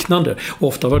liknande.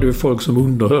 Ofta var det ju folk som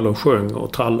underhöll och sjöng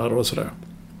och trallade och sådär.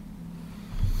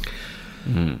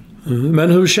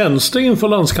 Men hur känns det inför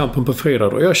landskampen på fredag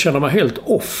då? Jag känner mig helt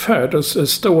off här. Det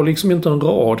står liksom inte en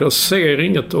rad. Jag ser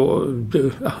inget och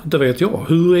det vet jag.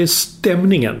 Hur är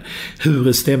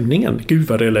stämningen? Gud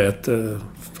vad det lät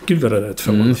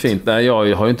förut. Fint. Nej,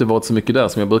 jag har ju inte varit så mycket där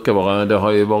som jag brukar vara. Det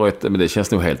har ju varit, men det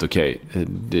känns nog helt okej.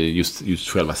 Just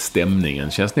själva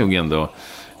stämningen känns nog ändå.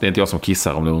 Det är inte jag som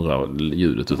kissar om du undrar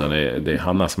ljudet, utan det är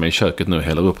Hanna som är i köket nu och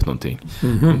häller upp någonting.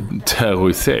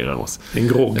 Terroriserar oss. En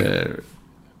grogg.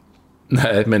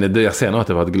 Nej, men jag ser nog att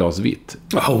det var ett glas vitt.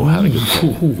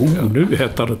 Nu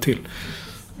hettar det till.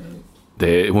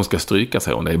 Hon ska stryka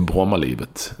sig hon. Det är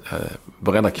Brommalivet.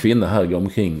 Varenda kvinna här går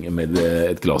omkring med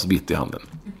ett glas vitt i handen.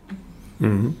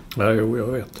 Ja, jo, jag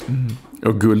vet.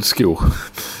 Och guldskor.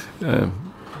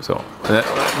 Så.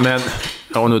 Men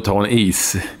nu tar hon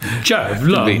is.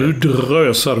 Jävlar, nu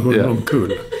drösar hon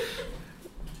omkull.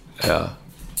 Ja.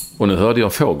 Och nu hörde jag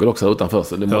en fågel också utanför.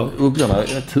 Så ugglorna,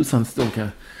 tusan stånkar.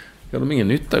 Gör de ingen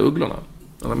nytta i ugglorna?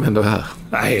 De är ändå här.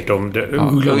 Nej,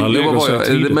 ugglorna lägger sig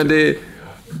tidigt. Men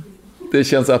det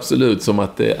känns absolut som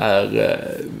att det är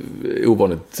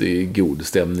ovanligt god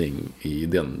stämning i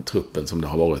den truppen som det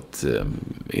har varit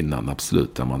innan,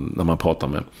 absolut, när man pratar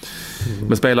med.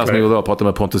 Men spelare som jag pratade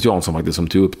med Pontus Jansson faktiskt, som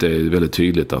tog upp det väldigt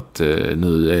tydligt att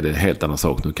nu är det en helt annan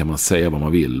sak. Nu kan man säga vad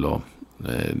man vill och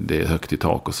det är högt i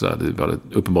tak och sådär. Det var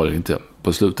det uppenbarligen inte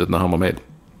på slutet när han var med.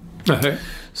 Nej.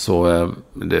 Så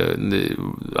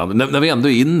när vi ändå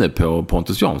är inne på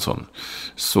Pontus Jansson,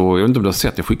 så jag vet inte om du har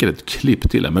sett, jag skickade ett klipp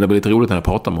till honom, men det var lite roligt när jag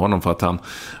pratade med honom, för att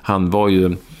han var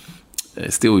ju,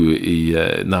 stod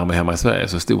ju när han var hemma i Sverige,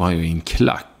 så stod han ju i en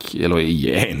klack, eller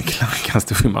i en klack, han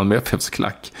stod i Malmö FFs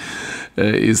klack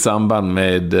i samband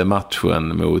med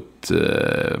matchen mot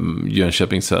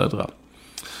Jönköping Södra.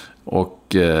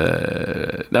 Och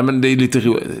nej, men det är lite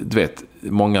du vet,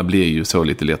 många blir ju så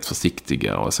lite lätt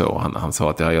försiktiga och så. Han sa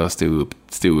att jag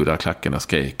stod där klacken och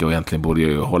skrek, och egentligen borde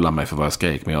jag ju hålla mig för vad jag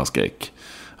skrek, men jag skrek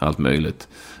allt möjligt.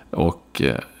 Och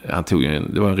han tog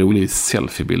det var en rolig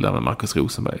selfiebild med Marcus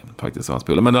Rosenberg faktiskt, han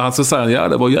spelade. Men han så säger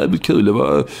det var jävligt kul, det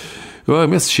var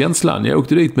mest känslan. Jag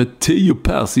åkte dit med 10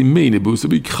 pers i minibuss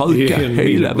och vi krökade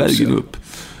hela vägen upp.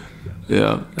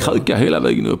 Ja, krökade hela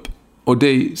vägen upp. Och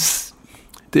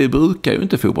det brukar ju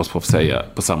inte fotbollsproff säga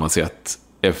på samma sätt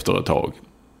efter ett tag.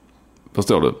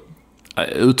 Förstår du?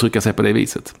 Uttrycka sig på det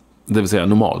viset. Det vill säga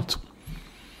normalt.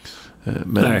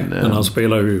 Men han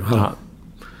spelar ju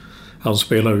han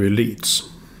spelar ju i Leeds.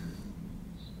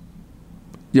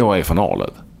 Jag är från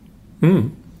Arlöv.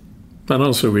 Men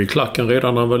han såg i klacken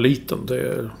redan när han var liten.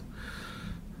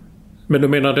 Men du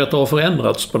menar detta har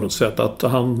förändrats på något sätt? Att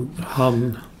han...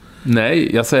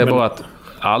 Nej, jag säger bara att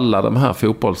alla de här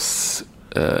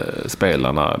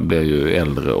fotbollsspelarna blir ju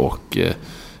äldre och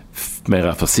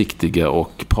mera försiktiga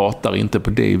och pratar inte på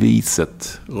det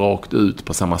viset rakt ut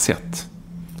på samma sätt.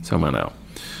 Så menar jag.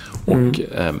 Och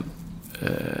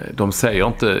de säger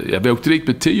inte, jag åkte dit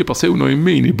med 10 personer i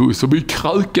minibuss och vi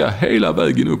krökade hela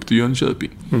vägen upp till Jönköping.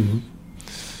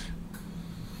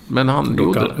 Men han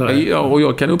gjorde, och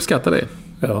jag kan uppskatta det.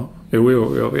 Ja,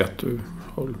 jo, jag vet.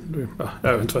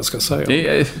 Jag vet inte vad jag ska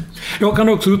säga. Jag kan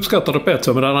också uppskatta det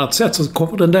bättre, men på ett annat sätt så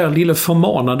kommer den där lilla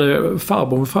förmanande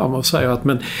farbrorn fram och säger att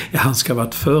han ska vara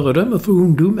ett föredöme för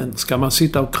ungdomen. Ska man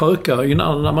sitta och kröka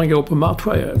innan när man går på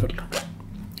matcher?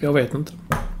 Jag vet inte.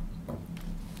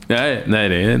 Nej, det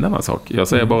är en annan sak. Jag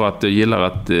säger bara att jag gillar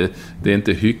att det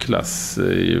inte hycklas,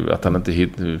 att han inte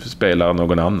spelar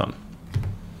någon annan.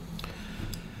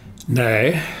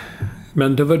 Nej,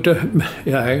 men det var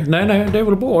nej, det är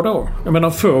väl bra då. Jag menar,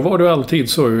 förr var det alltid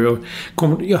så. Nu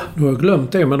har jag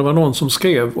glömt det, men det var någon som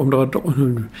skrev, om det var då,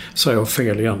 nu säger jag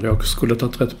fel igen, jag skulle ta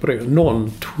rätt på det.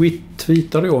 Någon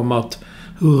tweetade om att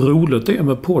hur roligt det är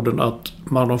med podden att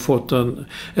man har fått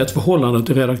ett förhållande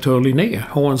till redaktör Linné,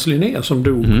 Hans Linné, som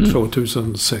dog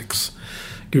 2006.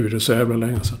 Gud, det är så jävla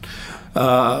länge sedan.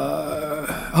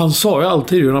 Han sa ju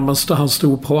alltid när han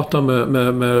stod och pratade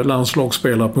med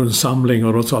landslagsspelare på en samling,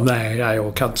 och då sa nej,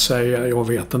 jag kan inte säga, jag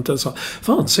vet inte. Så,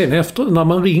 fan, sen efter när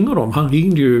man ringer dem, han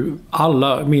ringde ju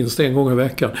alla minst en gång i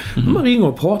veckan. När man ringer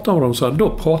och pratar med dem så då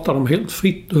pratar de helt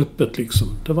fritt öppet liksom.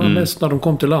 Det var mest när de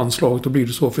kom till landslaget, då blir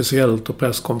det så officiellt och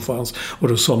presskonferens, och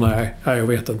då sa nej, jag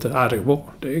vet inte. Det är bra.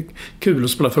 Det är kul att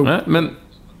spela fotboll. Men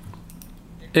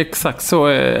Exakt så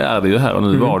är det ju här. Och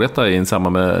nu var detta i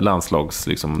samband med landslags,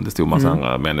 liksom, det stod massa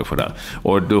andra människor där.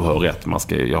 Och du har rätt,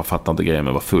 jag fattar inte grejen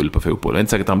med att vara full på fotboll. Det är inte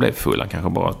säkert att han blev full, han kanske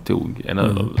bara tog en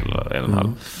öl eller en och en halv.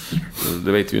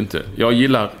 Det vet vi ju inte. Jag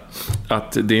gillar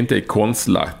att det inte är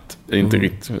konstlat. Inte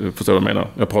riktigt, förstår du vad jag menar?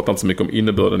 Jag pratar inte så mycket om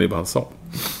innebörden i vad han sa.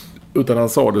 Utan han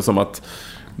sa det som att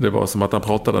det var som att han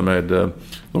pratade med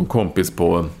någon kompis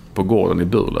på gården i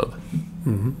Burlöv.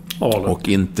 Och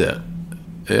inte...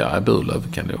 Ja,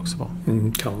 Burlöv kan det också vara.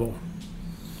 Kan vara.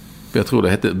 Jag tror det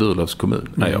hette Burlövs kommun.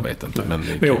 Nej, jag vet inte. Men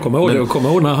jag kommer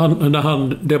ihåg när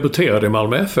han debuterade i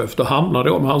Malmö FF. Då hamnade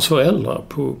jag med hans föräldrar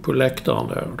på läktaren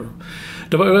där.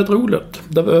 Det var ju rätt roligt.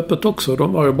 Det var öppet också.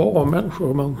 De var ju bara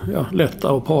människor. Men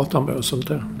lättare att prata med och sånt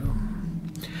där.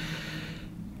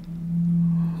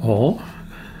 Ja.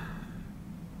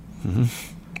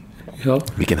 Ja.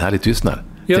 Vilken härlig tystnad.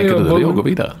 Tänker du att jag går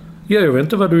vidare? Ja, jag vet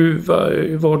inte var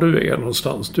du är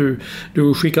någonstans. Du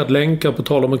har skickat länkar på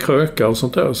tal om kröka och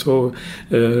sånt där. Så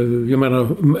jag menar,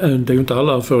 det är ju inte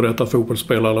alla för detta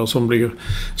fotbollsspelare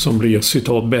som blir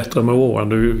citat bättre med åren.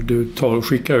 Du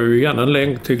skickar ju igen en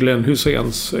länk till Glenn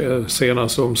Hyséns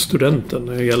senast om studenten.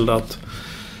 Det gällde att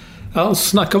han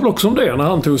snackar väl också om det när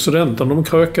han tog studenten. De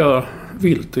krökar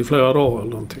vilt i flera dagar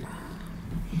eller någonting.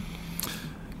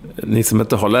 Ni som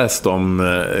inte har läst om,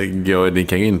 ni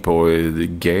kan gå in på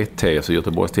GT, alltså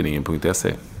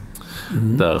göteborgstidningen.se.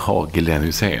 Där har Glenn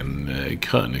Hysén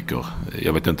krönikor.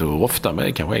 Jag vet inte hur ofta,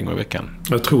 men kanske en gång i veckan.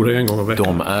 Jag tror det är en gång i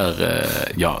veckan.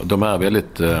 De är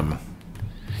väldigt...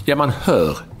 man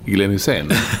hör Glenn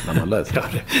Hysén när man läser. Ja,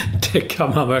 det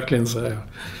kan man verkligen säga.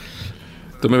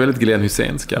 De är väldigt Glenn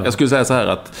Hysénska. Ja. Jag skulle säga så här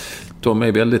att de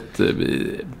är väldigt...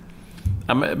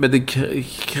 men det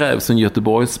krävs en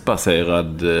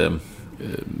Göteborgsbaserad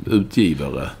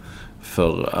utgivare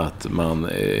för att man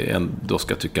ändå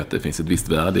ska tycka att det finns ett visst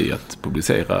värde i att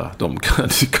publicera de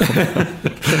krönikorna.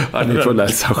 Ni får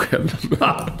läsa själv.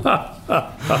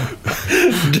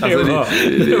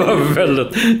 Det var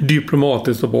väldigt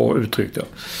diplomatiskt och bra uttryckt. Ja.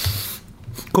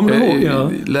 Kommer du ihåg?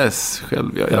 Ja. Läs själv.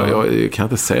 Jag kan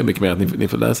inte säga mycket mer att ni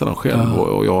får läsa dem själv. Ja.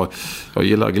 Och jag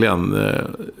gillar Glenn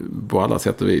på alla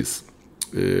sätt och vis.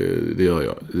 Det gör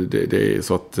jag. Det är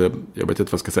så att jag vet inte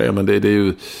vad jag ska säga, men det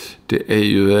är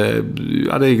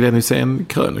Glenn Hysén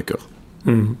krönikor.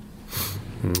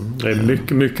 Det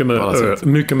är mycket med öl.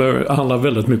 Mycket med öl. Det handlar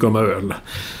väldigt mycket om öl.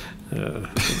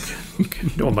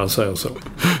 Om man säger så.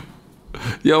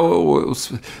 Ja, och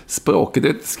språket,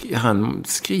 han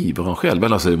skriver han själv.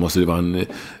 Eller så måste det vara en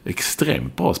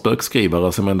extremt bra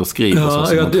spökskrivare som ändå skriver. Ja,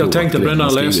 jag tänkte på den när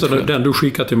jag läste den du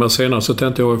skickade till mig senare, så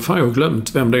tänkte jag, fan jag har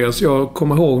glömt vem det är. Så jag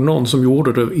kommer ihåg någon som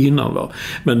gjorde det innan. Va?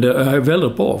 Men det är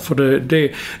väldigt bra, för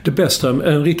det bästa,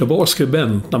 en riktigt bra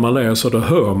skribent när man läser det,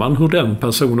 hör man hur den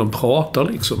personen pratar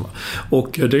liksom.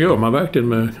 Och det gör man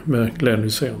verkligen med Glenn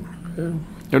Hysén.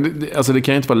 Ja, det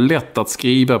kan ju inte vara lätt att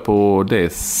skriva på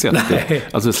det sättet. Nej.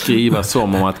 Alltså skriva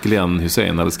som om att Glenn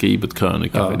Hysén hade skrivit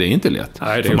krönika. Ja. Det är inte lätt.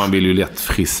 Nej, för man vill ju lätt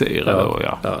frisera.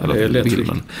 Det är lätt.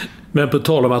 Men på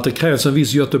tal om att det krävs en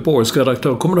viss Göteborgs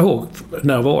redaktör. Kommer du ihåg,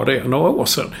 när var det? Några år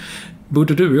sedan.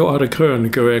 Både du och jag hade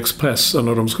krönikor i Expressen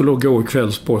och de skulle gå i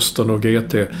Kvällsposten och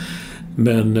GT.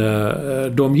 Men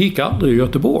de gick aldrig i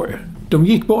Göteborg. De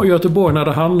gick bara i Göteborg när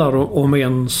det handlade om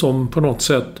en som på något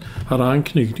sätt hade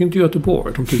anknytning till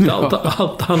Göteborg. De tyckte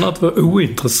allt annat var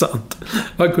ointressant.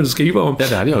 Man kunde skriva om...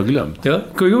 Det hade jag glömt. Ja,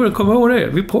 kommer ihåg det?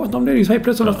 Vi pratade om det i sig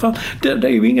plötsligt. Ja. Det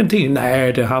är ju ingenting.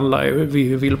 Nej,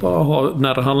 vi vill bara ha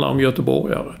när det handlar om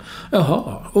göteborgare. Jaha,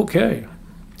 okej.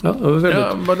 Ja,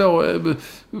 vadå?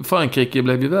 Frankrike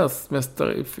blev ju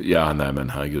världsmästare. Ja, nej men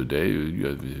herregud, det är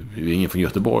ju ingen från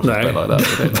Göteborg som spelar där.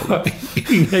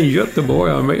 Ingen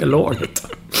göteborgare med i laget.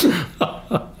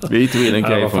 Vi tog in en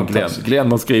grej från Glenn.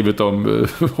 Glenn har skrivit om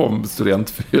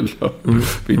studentfyllor.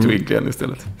 Vi tog in Glenn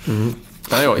istället.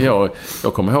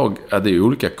 Jag kommer ihåg att det är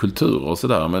olika kulturer och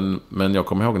sådär, men jag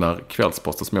kommer ihåg när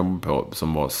Kvällsposten som jag var på,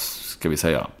 som var, ska vi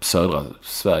säga, södra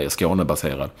Sverige,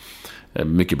 Skåne-baserad,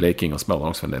 mycket Blekinge och Småland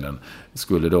också för den,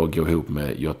 skulle då gå ihop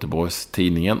med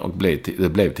Göteborgs-tidningen och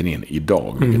det blev tidningen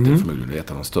Idag, vilket är förmodligen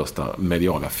ett av de största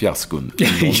mediala fiaskon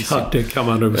någonsin. Ja, det kan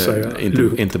man nog säga.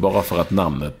 Inte bara för att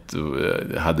namnet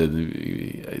hade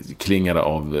klingade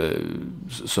av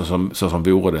så som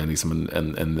vore det liksom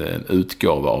en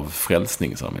utgåva av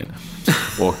Frälsningsarmén.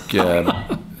 Och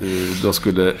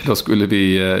då skulle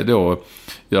vi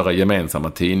göra gemensamma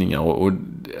tidningar, och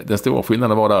den stora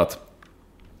skillnaden var där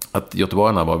att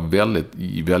göteborgarna var väldigt,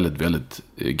 väldigt, väldigt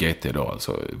GT då.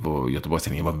 Alltså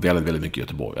Göteborgstidningen var väldigt, väldigt mycket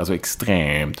Göteborg. Alltså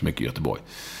extremt mycket Göteborg.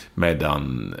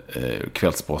 Medan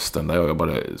Kvällsposten, där jag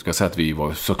jobbade, ska jag säga att vi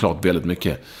var såklart väldigt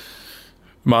mycket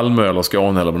Malmö eller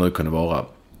Skåne eller vad det nu kunde vara.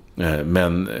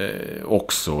 Men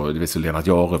också, det vill säga Lennart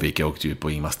Jarevik åkte ju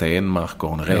på Ingmar Stenmark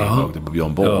och Arne Rehn åkte på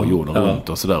Björn Borg jorden runt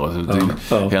och sådär. Och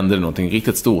så hände det någonting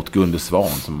riktigt stort. Gunde Svan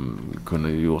som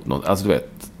kunde gjort något, alltså du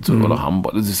vet, eller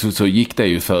handboll. Så gick det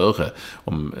ju före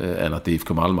än att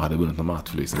IFK Malmö hade vunnit någon match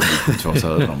liksom, 2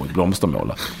 södra mot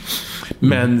Blomstermåla.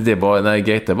 Men det var, när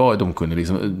GT var, de kunde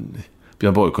liksom,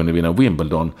 Björn Borg kunde vinna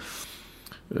Wimbledon.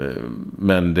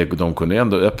 Men de kunde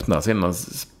ändå öppna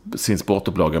sin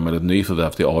sportupplaga med ett nyförvärv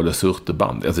till Ale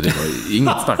Surte-band. Alltså det var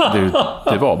inget snack.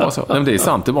 Det var bara så. Men det är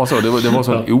sant, det var så. Det var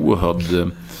så en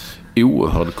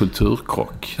oerhörd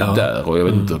kulturkrock där. Och jag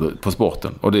vet inte, på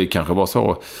sporten. Och det kanske var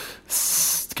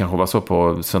så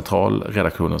på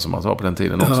centralredaktionen som man sa på den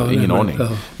tiden också. Ingen aning.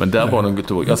 Men där var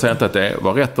något, jag säger inte att det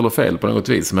var rätt eller fel på något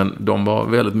vis, men de var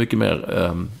väldigt mycket mer,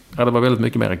 det var väldigt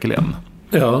mycket mer Glenn.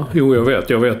 Ja, jo jag vet.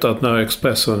 Jag vet att när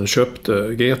Expressen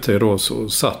köpte GT då så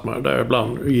satt man där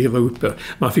ibland och giva uppe.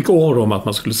 Man fick order om att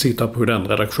man skulle sitta på den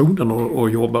redaktionen och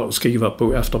jobba och skriva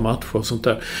på efter matcher och sånt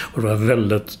där. Och det var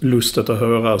väldigt lustigt att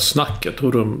höra snacket,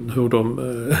 hur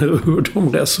de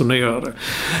resonerade. Det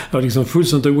var liksom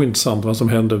fullständigt ointressant vad som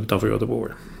hände utanför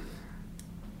Göteborg.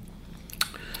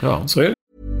 Ja, så är det.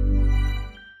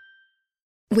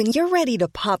 When you're ready to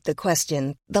pop the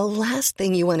question, the last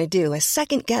thing you want to do is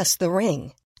second-guess the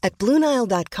ring. At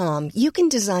BlueNile.com, you can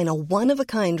design a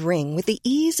one-of-a-kind ring with the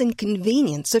ease and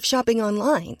convenience of shopping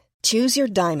online. Choose your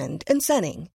diamond and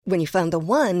setting. When you find the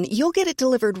one, you'll get it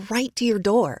delivered right to your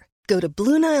door. Go to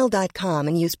BlueNile.com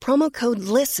and use promo code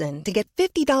LISTEN to get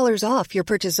 $50 off your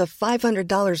purchase of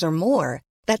 $500 or more.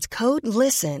 That's code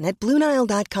LISTEN at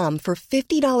BlueNile.com for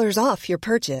 $50 off your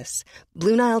purchase.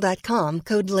 BlueNile.com,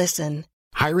 code LISTEN.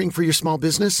 Hiring for your small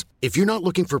business? If you're not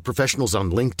looking for professionals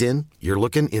on LinkedIn, you're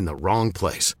looking in the wrong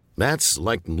place. That's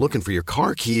like looking for your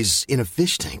car keys in a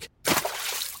fish tank.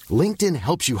 LinkedIn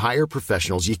helps you hire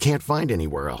professionals you can't find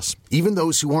anywhere else, even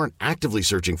those who aren't actively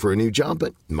searching for a new job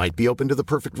but might be open to the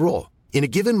perfect role. In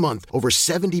a given month, over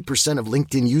 70% of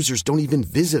LinkedIn users don't even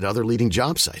visit other leading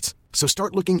job sites. So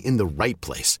start looking in the right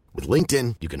place. With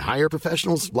LinkedIn, you can hire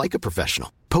professionals like a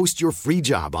professional. Post your free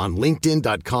job on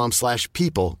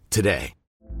linkedin.com/people today.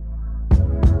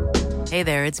 Hey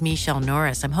there, it's Michelle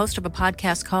Norris. I'm host of a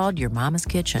podcast called Your Mama's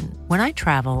Kitchen. When I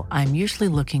travel, I'm usually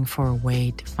looking for a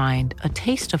way to find a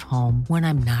taste of home when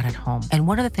I'm not at home. And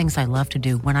one of the things I love to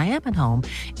do when I am at home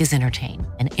is entertain.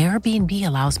 And Airbnb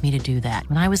allows me to do that.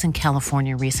 When I was in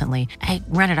California recently, I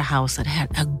rented a house that had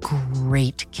a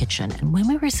great kitchen. And when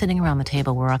we were sitting around the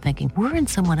table, we were all thinking, we're in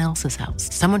someone else's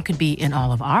house. Someone could be in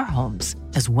all of our homes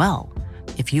as well.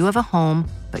 If you have a home,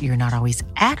 but you're not always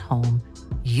at home,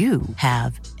 you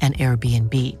have an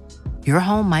Airbnb. Your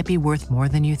home might be worth more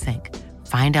than you think.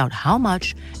 Find out how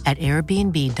much at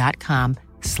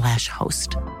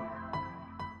airbnb.com/host.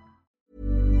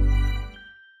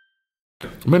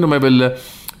 Men de är väl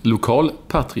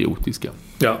lokalpatriotiska?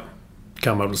 Ja,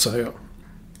 kan man väl säga.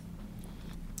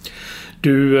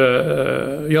 Du,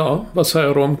 vad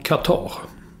säger du om Qatar?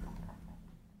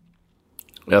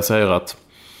 Jag säger att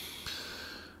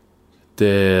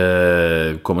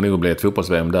det kommer nog att bli ett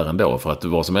fotbolls-VM där ändå, för att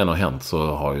vad som än har hänt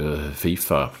så har ju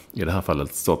FIFA i det här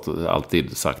fallet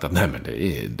alltid sagt att nej men det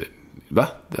är... Va?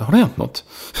 Det har hänt något?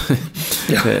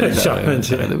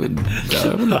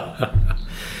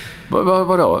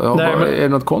 Vadå? Är det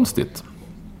något konstigt?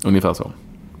 Ungefär så.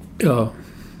 Ja.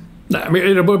 Nej,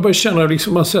 men jag bara känner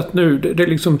liksom, man sett nu, det är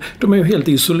liksom, de är ju helt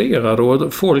isolerade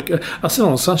och folk, alltså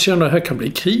någonstans känner att det här kan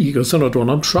bli krig, och sen har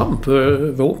Donald Trump,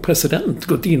 vår president,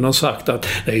 gått in och sagt att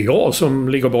det är jag som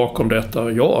ligger bakom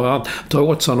detta. Ja, han tar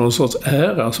åt sig någon sorts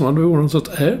ära, som han vore någon sorts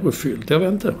ärofyllt, jag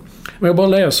vet inte. Men jag bara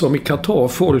läser om i Qatar,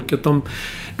 folket,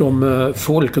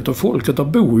 där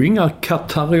bor ju inga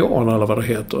katarianer eller vad det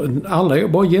heter. Alla är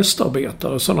bara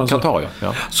gästarbetare. Sådana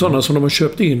som de har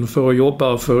köpt in för att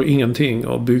jobba för ingenting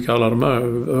och bygga alla de här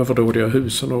överdådiga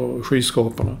husen och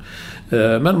skyskraporna.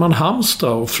 Men man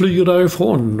hamstrar och flyr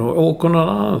därifrån och åker någon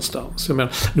annanstans. Jag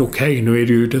menar, okej, nu är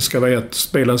det ju, det ska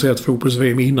spelas ett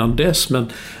fotbolls-VM innan dess, men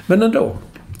ändå.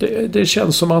 Det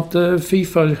känns som att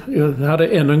FIFA hade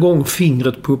än en gång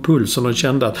fingret på pulsen och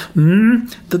kände att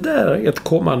det där är ett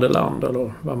kommande land,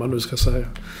 eller vad man nu ska säga.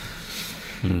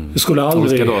 Det skulle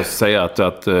aldrig... Vi ska då säga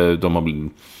att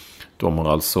de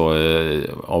har alltså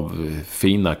av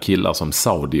fina killar som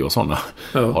Saudi och sådana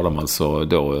har de alltså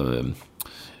då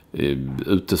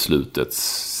uteslutet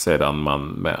sedan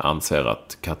man anser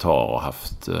att Qatar har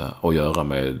haft att göra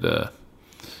med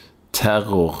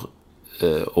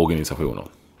terrororganisationer.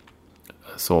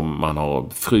 Som man har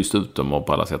fryst ut dem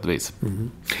på alla sätt och vis.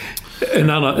 En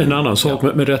annan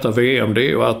sak med detta VM, det är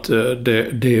ju att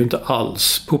det är inte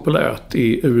alls populärt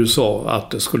i USA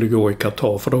att det skulle gå i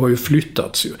Qatar, för det har ju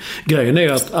flyttats ju. Grejen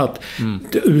är att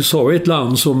USA är ett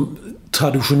land som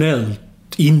traditionellt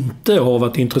inte har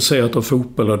varit intresserat av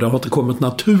fotboll, och det har inte kommit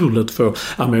naturligt för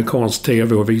amerikansk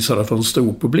tv att visa det för en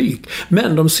stor publik.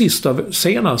 Men de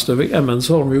senaste VM:en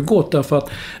så har de ju gått därför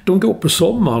att de går på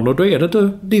sommaren, och då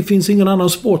är det finns ingen annan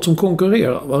sport som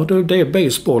konkurrerar. Va? Det är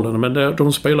basebollen, men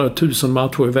de spelar 1000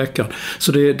 matcher i veckan.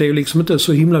 Så det är liksom inte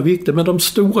så himla viktigt. Men de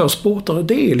stora sporterna,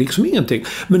 det är liksom ingenting.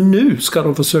 Men nu ska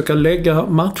de försöka lägga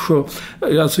matcher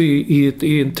alltså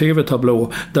i en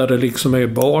tv-tablå där det liksom är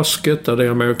basket, där det är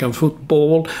American football,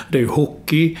 det är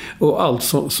hockey och allt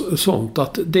sånt.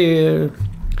 Att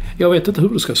jag vet inte hur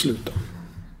det ska sluta.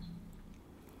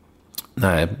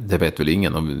 Nej, det vet väl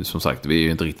ingen. Som sagt, vi är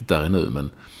ju inte riktigt där ännu.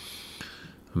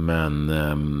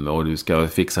 Men och du ska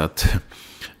fixa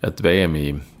ett VM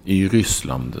i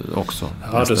Ryssland också.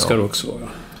 Ja, det ska det också vara.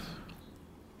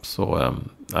 Så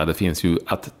det finns ju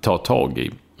att ta tag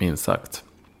i, minst sagt.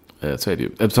 Så är det ju.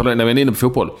 När vi är inne på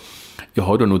fotboll, jag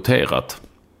har då noterat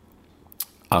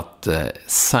att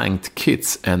St.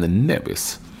 Kitts and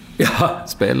Nevis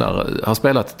har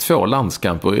spelat 2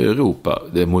 landskamper i Europa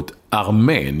mot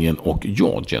Armenien och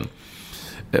Georgien.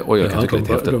 Och jag kan tycka det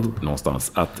är häftigt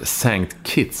någonstans att St.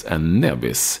 Kitts and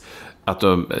Nevis, att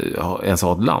de ens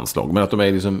har ett landslag, men att de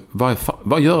är liksom,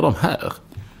 vad gör de här?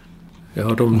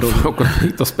 Ja, de åker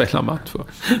hit och spelar matcher.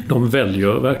 De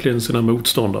väljer verkligen sina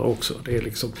motståndare också. Det är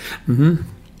liksom...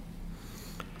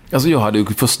 Alltså jag hade ju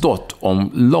förstått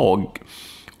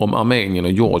om Armenien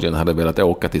och Georgien hade velat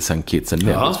åka till St. Kitts and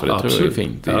Nevis, för det absolut. Tror jag är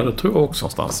fint. Ja, det tror jag också.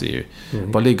 Någonstans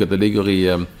var ligger det? Ligger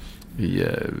i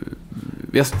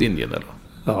Västindien, eller?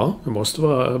 Ja, det måste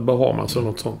vara Bahamas eller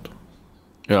något sånt.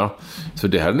 Ja, så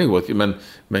det hade nog varit,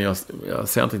 men jag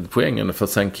ser inte poängen för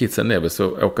St. Kitts and Nevis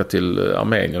att åka till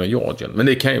Armenien och Georgien. Men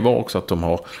det kan ju vara också att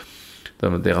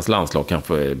deras landslag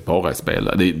kanske bara är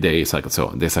spelare. Det är säkert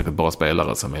så. Det är säkert bara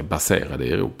spelare som är baserade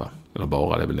i Europa. Eller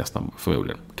bara, det är väl nästan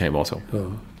förmodligen. Kan ju vara så.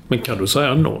 Ja. Men kan du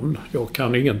säga någon? Jag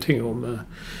kan ingenting om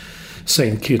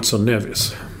St. Kitts and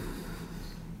Nevis.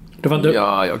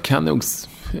 Ja, jag kan nog...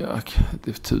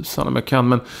 det är tusan om jag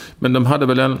kan. Men de hade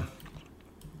väl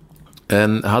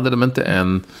hade de inte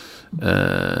en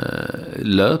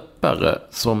löpare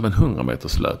som en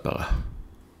 100-meters löpare?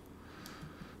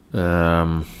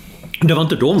 Det var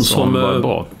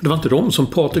inte de som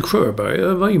Patrik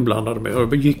Sjöberg var inblandad med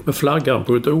och gick med flaggan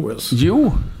på ett OS.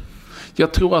 Jo,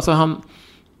 jag tror alltså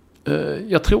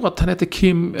jag tror att han heter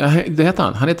Kim. Det heter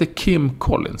han heter Kim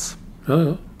Collins.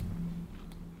 Ja.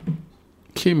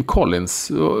 Kim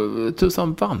Collins,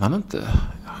 tusan vann han inte?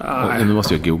 Nu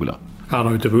måste jag googla. Han har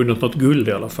ju inte vunnit något guld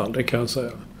i alla fall, det kan jag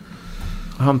säga.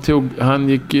 Han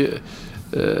gick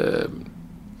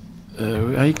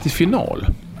till final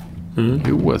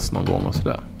i OS någon gång och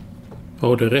sådär.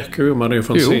 Ja, det räcker ju om man är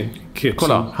från sin Kitts.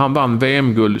 Kolla, han vann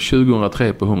VM-guld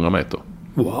 2003 på 100 meter.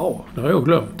 Wow, det har jag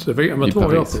glömt. Det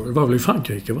var väl i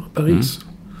Frankrike, va?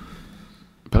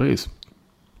 Paris.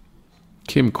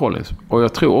 Kim Collins. Och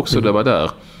jag tror också det var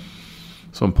där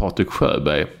som Patrik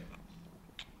Sjöberg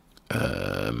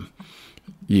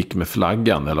gick med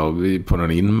flaggan eller på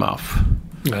någon inmarsch.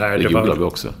 Nej, det var väl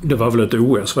ett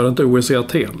OS. Var det inte OS i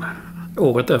Aten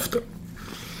året efter?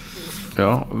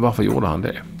 Ja, varför gjorde han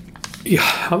det? Ja,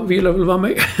 han ville väl vara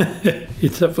med.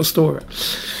 Inte förstår jag.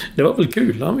 Det var väl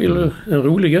kul. Han ville en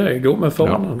rolig grej. Gå med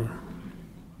fanan.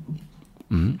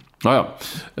 Ja.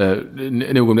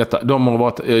 Nog om detta. De har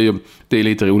varit, det är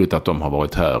lite roligt att de har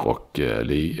varit här och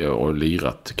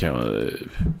lirat, kan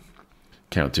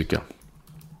jag tycka.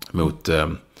 Mot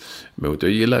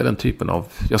jag gillar den typen av...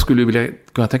 Jag skulle vilja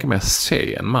kunna tänka mig att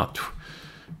se en match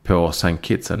på St.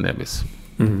 Kitts and Nevis.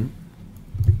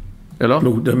 Eller?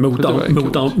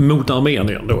 Mot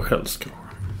Armenien då helst.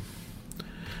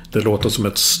 Det låter som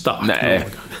ett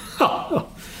starkt lag.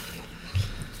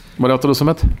 Vad låter det som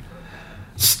ett?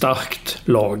 Starkt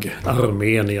lag.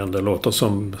 Armenien, det låter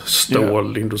som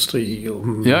stålindustri.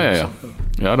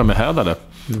 Ja, de är härdade.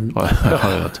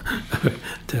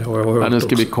 Nu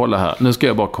ska vi kolla här. Nu ska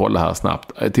jag bara kolla här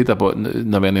snabbt. Titta på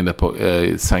när vi är inne på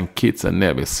St. Kitts and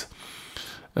Nevis.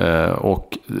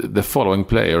 Och the following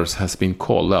players has been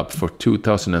called up for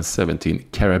 2017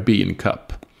 Caribbean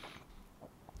Cup.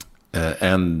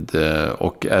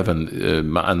 Och även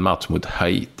en match mot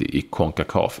Haiti i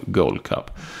CONCACAF Gold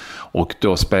Cup. Och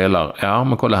då spelar,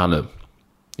 men kolla här nu.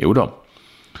 Jo då.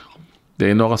 Det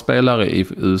är några spelare i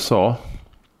USA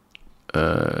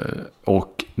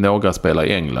och några spelare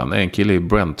i England. En kille i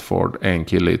Brentford, en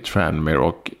kille i Tranmere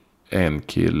och en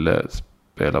kille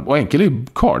i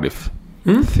Cardiff.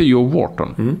 Theo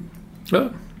Wharton. Ja.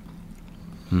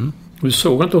 Vi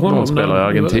såg inte honom. Någon spelar i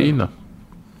Argentina.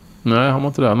 Nej, han var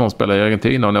inte där. Någon spelar i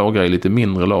Argentina och några i lite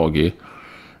mindre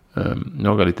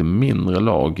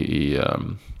lag i...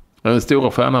 den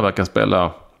stora stjärnan verkar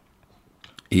spela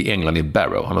i England i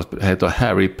Barrow. Han heter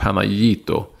Harry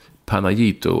Panagito.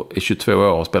 Panagito är 22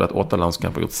 år och har spelat 8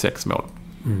 landskamper och gjort 6 mål.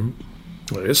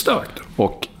 Det är starkt.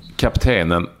 Och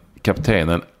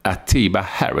kaptenen Atiba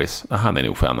Harris, han är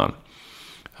nog stjärnan.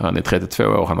 Han är 32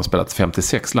 år, han har spelat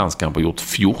 56 landskamper och gjort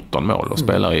 14 mål och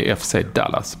spelar i FC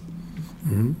Dallas.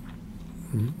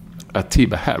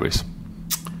 Atiba Harris.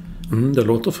 Det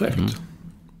låter fräckt.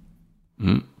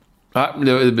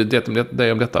 Det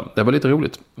är om detta. Det var lite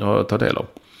roligt att ta del av.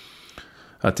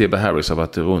 Atiba Harris har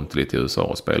varit runt lite i USA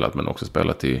och spelat, men också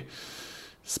spelat i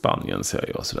Spanien,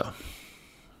 serier och sådär.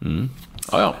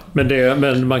 Ja.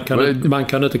 Men man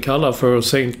kan inte kalla för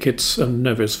St. Kitts and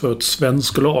Nevis för ett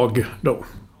svensk lag då.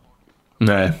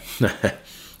 Nej.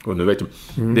 Och nu vet jag.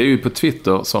 Det är ju på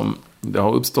Twitter som det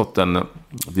har uppstått en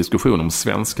diskussion om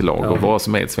svensk lag och vad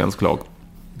som är ett svensk lag.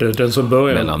 Den som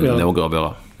började mellan några av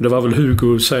våra. Det var väl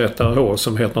Hugo ZH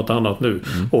som heter något annat nu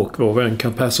och vår vän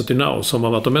Capacity Now som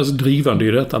har varit de mest drivande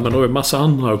i detta, men då är en massa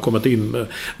andra har kommit in med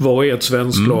vad är ett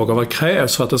svensk lag och vad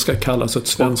krävs för att det ska kallas ett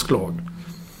svensk lag.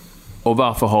 Och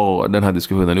varför har den här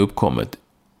diskussionen uppkommit?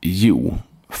 Jo,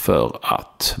 för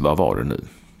att, vad var det nu?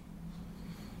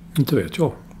 Inte vet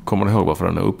jag. Kommer du ihåg varför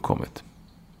den har uppkommit?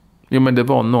 Jo, men det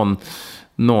var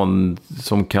någon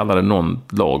som kallade någon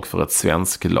lag för ett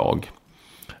svensk lag.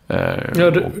 Och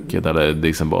där det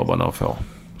liksom bara var några få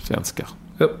svenskar.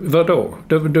 Vadå?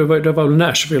 Det var väl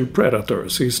Nashville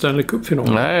Predators i Stanley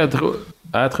Cup-finalen? Nej,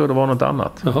 jag tror det var något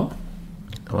annat. Jaha.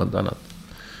 Det var något annat.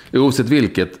 Oavsett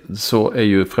vilket så är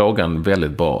ju frågan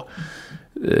väldigt bra.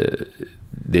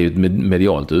 Det är ju ett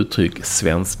medialt uttryck,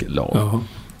 svensk lag. Jaha.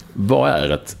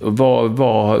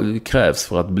 Vad krävs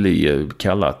för att bli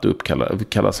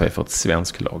kalla sig för ett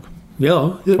svensk lag?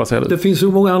 Ja, det finns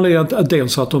ju många anledningar.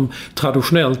 Dels att de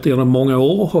traditionellt genom många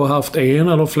år har haft en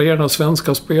eller flera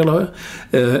svenska spelare.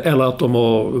 Eller att de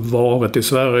har varit i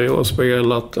Sverige och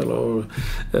spelat.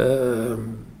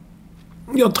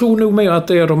 Jag tror nog mer att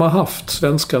det är de har haft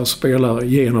svenska spelare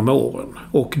genom åren.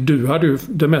 Och du hade ju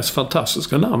det mest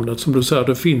fantastiska namnet som du säger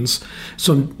det finns.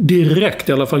 Som direkt,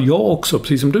 i alla fall jag också,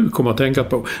 precis som du kommer att tänka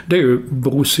på. Det är ju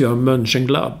Borussia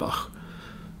Mönchengladbach.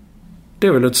 Det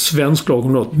är väl ett svenskt lag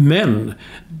om något. Men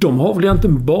de har väl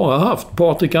egentligen bara haft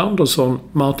Patrik Andersson,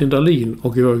 Martin Dahlin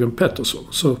och Jörgen Pettersson.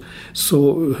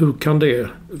 Så hur kan det...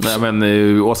 Nej,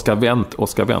 men Oskar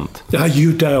Wendt. Ja,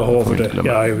 där har vi det.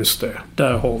 Ja, just det.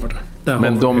 Där har vi det.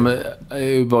 Men de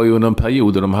var ju under en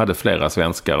period där de hade flera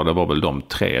svenskar och det var väl de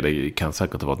 3. Det kan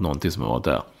säkert ha varit någonting som har varit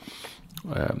där.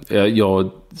 Jag,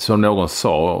 som någon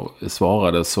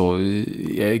svarade så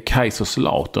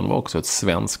Kaiserslautern var också ett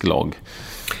svensk lag.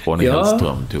 Ronny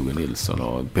Hellström, Tugge Nilsson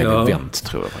och Pelle Wendt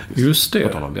tror jag faktiskt. Just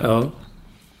det. Ja.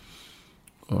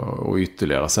 Och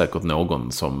ytterligare säkert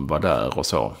någon som var där och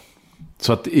så.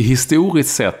 Så att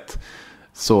historiskt sett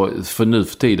så för nu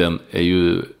för tiden är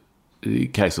ju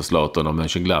Kaiserslautern och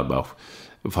Mönchengladbach,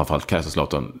 framförallt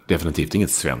Kaiserslautern, definitivt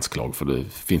inget svensk lag för det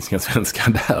finns inga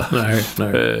svenskar där.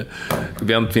 Nej.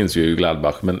 Wendt finns ju i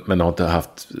Gladbach men har inte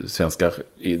haft svenskar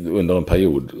under en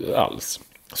period alls.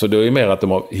 Så det är ju mer att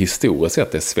de har historiskt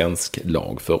sett är svensk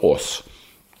lag för oss.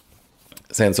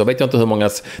 Sen så vet jag inte hur många...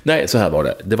 Nej, så här var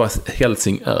det. Det var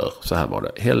Helsingør. Så här var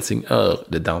det. Helsingør,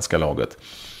 det danska laget,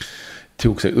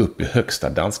 tog sig upp i högsta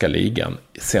danska ligan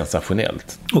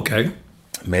sensationellt. Okej.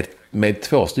 Med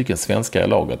 2 stycken svenskar i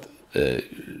laget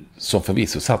som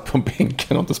förvisso satt på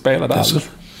bänken och inte spelade alls.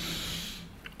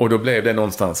 Och då blev det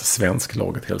någonstans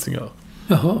svensklaget Helsingør.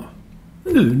 Jaha.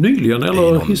 Nu nyligen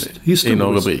eller historiskt? I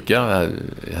någon rubrik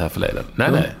här förleden.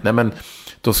 Nej, men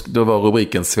då var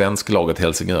rubriken svensk-laget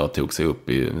Helsingør tog sig upp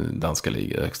i danska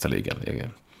högsta ligan.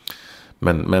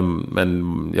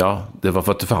 Men ja, det var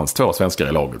för att det fanns 2 svenskar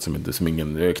i laget som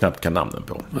ingen knappt kan namnen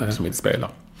på. Nej. Som inte spelar.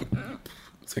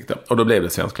 Och då blev det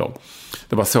svensk lag.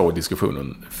 Det var så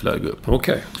diskussionen flög upp.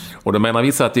 Okej. Och då menar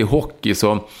vissa att i hockey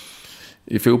så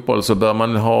i fotboll så bör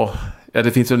man ha... Ja,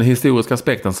 det finns ju den historiska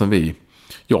aspekten som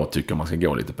jag tycker man ska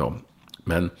gå lite på.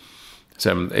 Men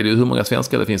sen är det ju hur många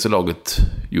svenskar det finns i laget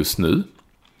just nu.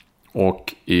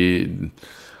 Och i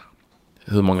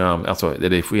hur många, alltså är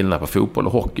det skillnad på fotboll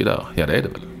och hockey där? Ja, det är det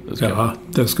väl. Ja,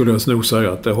 det skulle jag nog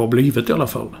säga att det har blivit i alla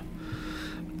fall.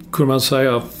 Kunde man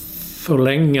säga för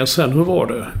länge sedan, hur var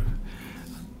det?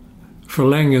 För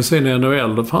länge sedan i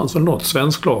NHL, det fanns väl något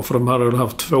svensk lag, för de hade väl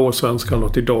haft 2 svenskar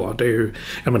något idag. Det är ju,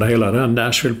 jag menar hela den här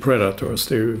Nashville Predators,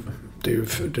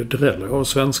 det dräller av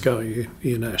svenskar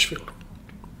i Nashville.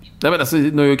 Nej, men alltså,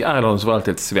 New York Islanders var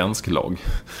alltid ett svensk lag.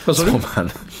 Vad sa du?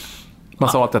 Man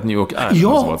sa alltid att New York Islanders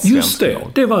var ett svenskt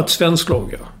lag. Det var ett svenskt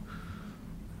lag, ja.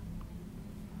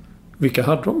 Vilka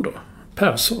hade de då?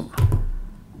 Persson?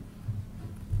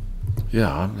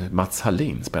 Ja, Mats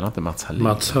Hallin. Spelar inte Mats Hallin?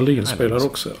 Mats Hallin spelar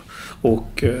också.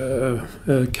 Och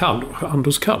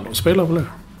Anders Kallur spelar väl det?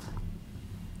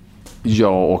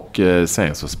 Ja, och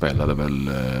sen så spelade väl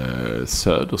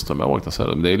Söderström. Jag åkte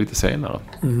Söderström, men det är lite senare.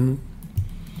 Mm.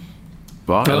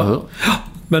 Va? Eller hur? Ja,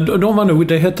 men de var nog,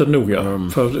 det hette nog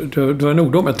för det var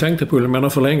nog de jag tänkte på. Men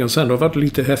för länge sedan, det var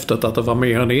lite häftigt att det var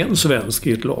mer än en svensk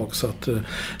i ett lag. Så att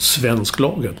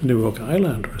svensklaget, New York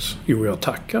Islanders, jo jag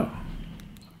tackar.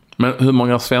 Men hur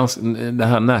många det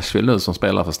här Nashville nu som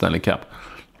spelar för Stanley Cup,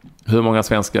 hur många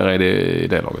svenskar är det i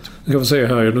det laget? Jag får se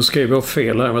här, nu skrev jag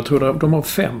fel här. Jag tror de har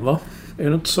 5, va? Är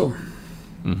det inte så?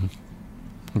 Mm.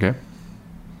 Okej.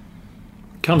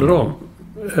 Kan du då?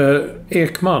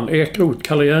 Ekman, Ekrot,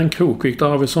 Kalle Järnkrok,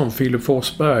 Viktor Arvidsson, Filip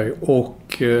Forsberg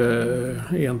och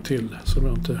en till som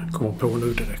jag inte kommer på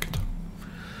nu direkt.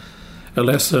 Jag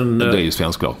läste en... Det är ju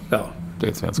svensk lag. Ja. Det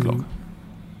är ett svensk lag.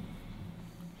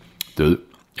 Du,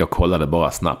 jag kollade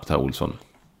bara snabbt här, Olsson.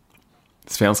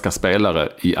 Svenska spelare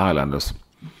i Islanders.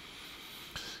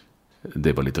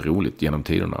 Det var lite roligt genom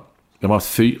tiderna. De har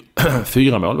haft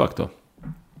 4 målvakter.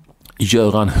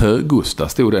 Göran Högusta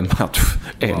stod en match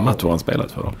har han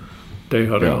spelat för dem. Det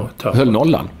hade jag tagit. Höll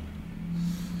nollan.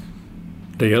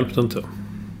 Det hjälpte inte.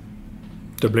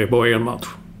 Det blev bara en match.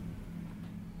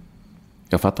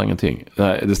 Jag fattar ingenting.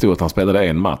 Nej, det stod att han spelade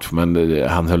en match, men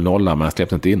han höll nollan, men han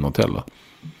släppte inte in något heller.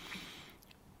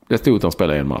 Det stod att han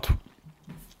spelade en match.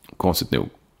 Konstigt nog.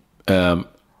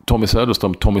 Tommy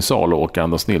Söderström, Tommy Salo och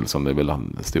Anders Nilsson, det är väl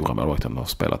den stora målvakten har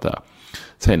spelat där.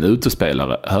 Sen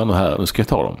utespelare, här, nu ska jag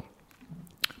ta dem.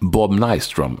 Bob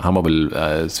Nyström, han var väl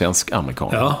svensk-amerikan.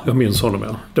 Ja, jag minns honom.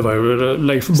 Ja. Det var ju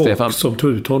Leif Bock som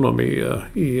tog ut honom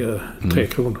i 3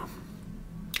 kronor.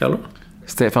 Eller?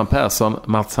 Stefan Persson,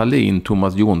 Mats Hallin,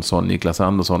 Thomas Jonsson, Niklas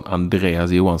Andersson,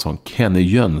 Andreas Johansson, Kenny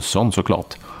Jönsson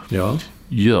såklart. Ja.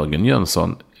 Jörgen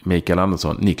Jönsson, Mikael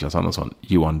Andersson, Niklas Andersson,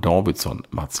 Johan Davidsson,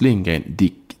 Mats Lindgren,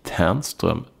 Dick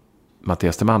Ternström,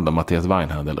 Mattias Temander, Mattias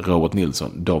Weinhandel, Robert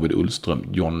Nilsson, David Ullström,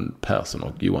 John Persson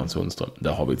och Johan Sundström.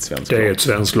 Där har vi ett svenskt lag. Det är ett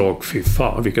svenskt lag. Fy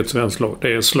fan, vilket svenskt lag.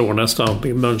 Det slår nästan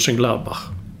i Mönchengladbach.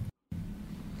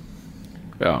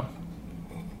 Ja.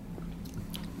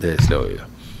 Det slår ju.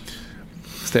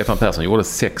 Stefan Persson gjorde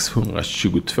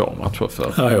 622 matcher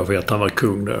för. Ja, jag vet. Han var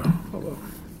kung där.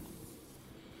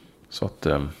 Så att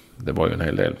det var ju en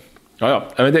hel del. Ja,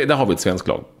 men där har vi ett svenskt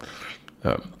lag.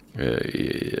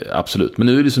 Absolut. Men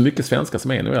nu är det så mycket svenskar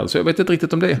som är nu, så jag vet inte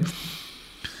riktigt om det.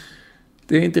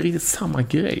 Det är inte riktigt samma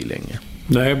grej längre.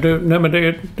 Nej, men det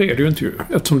är det ju inte ju.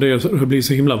 Eftersom det blir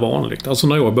så himla vanligt. Alltså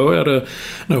när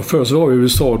jag först var i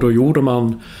USA, då gjorde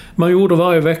man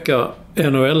varje vecka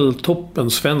NHL-toppen,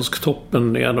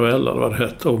 svensk-toppen i NHL eller vad det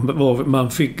hette. Och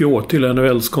man fick gå till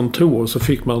NHLs kontor och så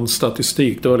fick man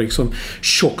statistik. Det var liksom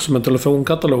tjock som en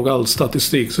telefonkatalog, all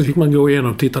statistik. Så fick man gå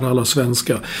igenom och titta alla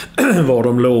svenska, var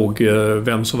de låg,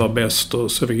 vem som var bäst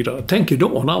och så vidare. Tänk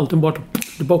idag när allting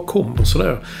bara kommer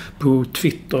sådär på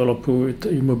Twitter eller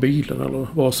i mobilen eller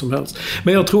vad som helst.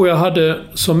 Men jag tror jag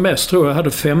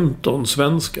hade 15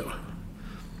 svenskar.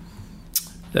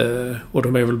 Och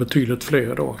de är väl betydligt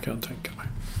fler då, kan jag tänka mig.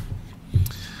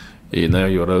 När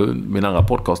jag gjorde min andra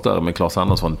podcast där med Claes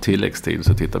Andersson, tilläggstid,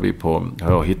 så tittar vi på,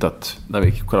 har jag hittat, när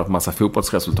vi kollar på massa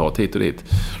fotbollsresultat hit och dit,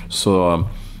 så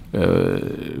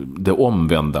det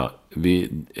omvända,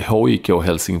 HIK och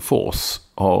Helsingfors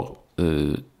har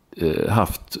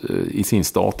haft i sin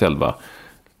startelva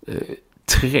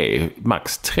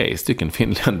max tre stycken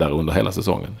finländare under hela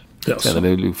säsongen. Yes. Sen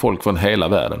är det folk från hela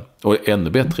världen. Och ännu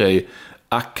bättre är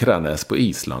Akranes på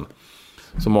Island,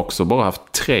 som också bara haft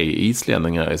 3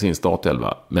 islänningar i sin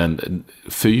startelva, men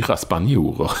 4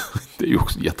 spanjorer. Det är ju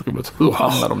också jätteroligt. Hur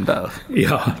hamnar de där?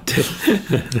 Ja,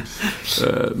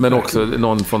 men också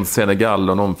någon från Senegal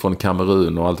och någon från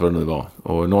Kamerun och allt vad det nu var.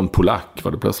 Och någon polack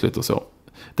var det plötsligt och så.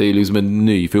 Det är ju liksom en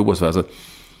ny fotbollsvärld.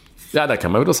 Ja, där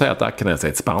kan man ju då säga att Akranes är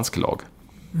ett spanskt lag.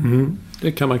 Mm,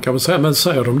 det kan man kanske säga. Men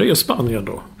säger de det i Spanien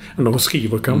då? De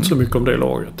skriver kanske inte så mycket om det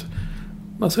laget.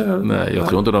 Nej, jag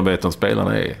tror inte de vet om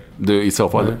spelarna är. I så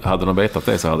fall, hade de vetat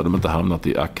det så hade de inte hamnat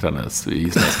i Akranes i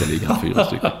isländska ligan 4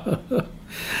 stycken.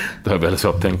 Det är väldigt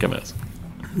svårt att tänka med.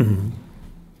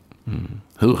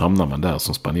 Hur hamnar man där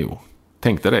som spanjor?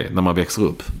 Tänk dig det när man växer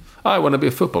upp. I wanna be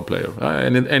a football player.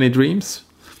 Any dreams?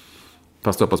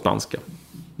 Fast då på spanska.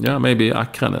 Ja, maybe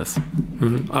Akranes.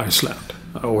 Iceland.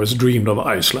 I always dreamed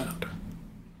of Iceland.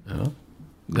 Ja,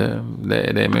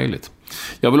 det är möjligt.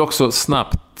 Jag vill också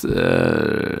snabbt,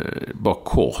 bara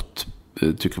kort,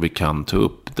 tycker vi kan ta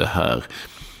upp det här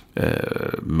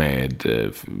med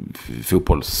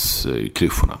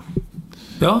fotbollsklyschorna.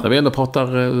 Ja. När vi ändå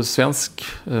pratar svensk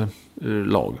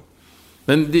lag.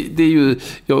 Men det är ju,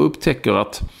 jag upptäcker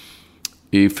att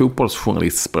i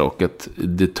fotbollsjournalistspråket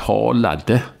det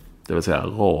talade, det vill säga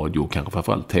radio, kanske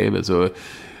framförallt tv, så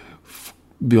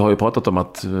vi har ju pratat om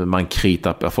att man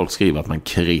kritar på, folk skriver att man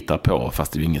kritar på,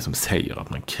 fast det är ju ingen som säger att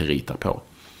man kritar på.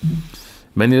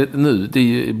 Men nu,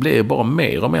 det blir bara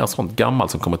mer och mer sånt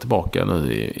gammalt som kommer tillbaka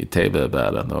nu i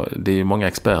tv-världen. Och det är många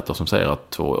experter som säger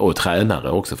att, och tränare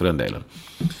också för den delen,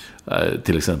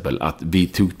 till exempel att vi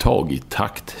tog tag i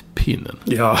taktpinnen.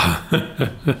 Ja.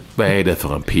 Vad är det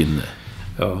för en pinne?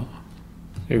 Ja.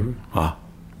 Jo. Ja.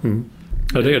 Mm.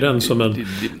 Ja, det är den som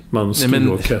man styr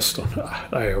orkestern.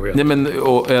 Nej, jag vet. Nej, men,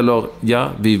 eller, ja,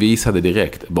 vi visade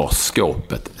direkt var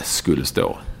skåpet skulle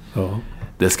stå. Ja.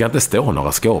 Det ska inte stå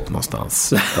några skåp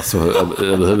någonstans. Alltså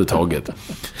överhuvudtaget.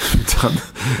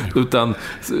 Utan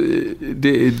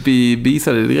vi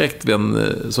visade direkt vem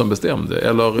som bestämde.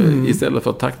 Eller istället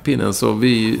för taktpinnen så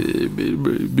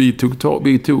vi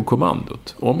tog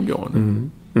kommandot omgående.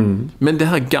 Men det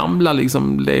här gamla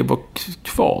liksom lever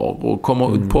kvar och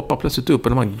poppar plötsligt upp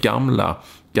de här gamla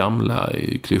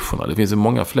klyschorna. Det finns ju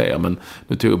många fler, men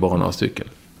nu tog jag bara några stycken.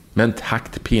 Men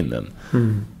taktpinnen.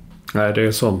 Nej, det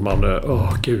är sånt man...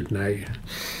 gud, nej.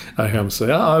 Jag är hemskt.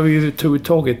 Ja, vi tog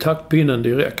tag i taktpinnen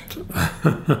direkt.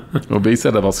 Och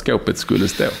visade var skåpet skulle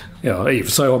stå. Ja, i och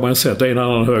för sig har man sett det är en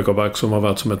annan högerback som har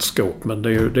varit som ett skåp. Men det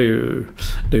är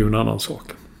ju en annan sak.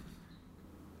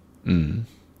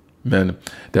 Men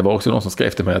det var också någon som skrev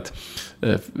till mig att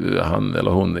han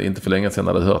eller hon inte för länge sedan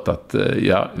hade hört att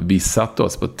vi satte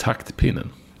oss på taktpinnen.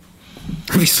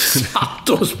 Vi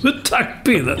satte oss på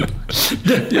taktpinnen.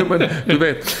 Ja, men du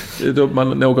vet,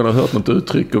 någon har hört något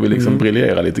uttryck och vill liksom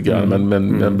briljera lite grann,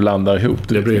 men blandar ihop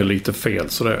det. Det blir lite fel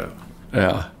sådär.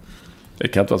 Ja, det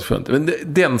kan inte vara så skönt. Men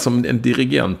den som en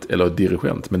dirigent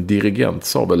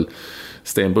sa väl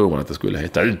Sten Broman att det skulle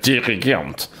heta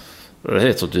dirigent. Det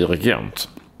heter dirigent.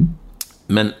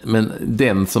 Men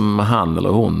den som han eller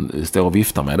hon står och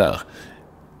viftar med där,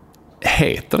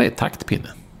 heter det taktpinne?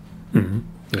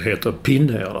 Det heter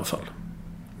pinne i alla fall.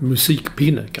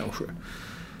 Musikpinne kanske.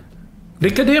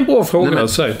 Det är en bra fråga att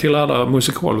säga till alla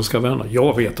musikaliska vänner.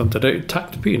 Jag vet inte, det är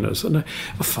taktpinne. Så nej,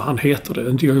 vad fan heter det?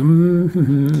 Nej,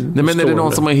 men är det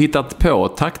någon som har hittat på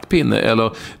taktpinne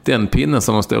eller den pinnen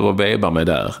som de står och vevar med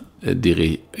där,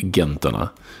 dirigenterna?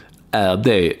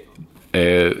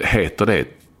 Heter det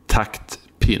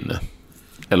taktpinne?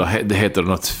 Eller det heter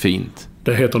något fint?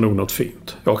 Det heter nog något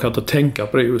fint. Jag kan inte tänka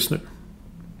på det just nu.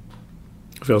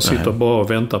 För jag sitter bara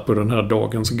och väntar på den här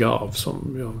dagens garv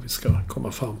som vi ska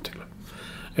komma fram till.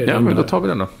 Ja, men då tar vi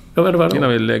den då. Innan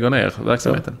vi lägger ner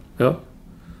verksamheten. Ja.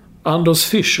 Anders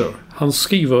Fischer, han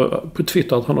skriver på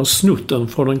Twitter att han har snott den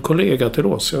från en kollega till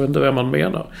oss. Jag vet inte vem man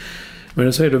menar. Men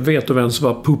det säger du, vet du vem som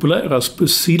var populärast på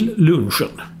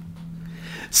sillunchen?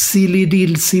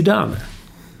 Zinedine Zidane.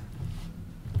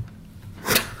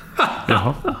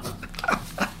 Jaha.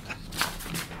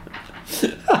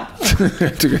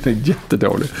 Jag tycker det är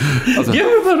jättedåligt. Alltså, ja,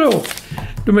 men vadå?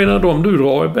 Du menar de du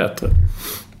drar är bättre?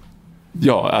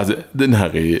 Ja, alltså det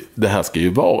här är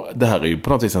ju på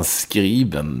något vis ett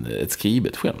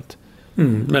skrivet skämt.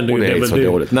 Men det är så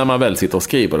dåligt. När man väl sitter och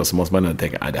skriver det så måste man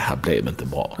tänka, nej, det här blev inte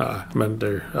bra. Ja,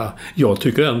 men jag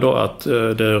tycker ändå att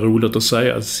det är roligt att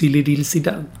säga Zinedine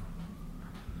Zidane.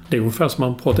 Det är ungefär som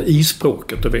man pratar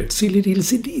i-språket, du vet. Zinedine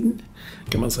Zidane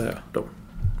kan man säga då.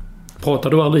 Pratar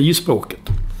du aldrig i-språket?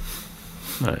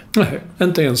 Nej,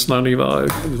 inte ens när ni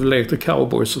lekte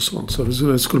cowboys och sånt.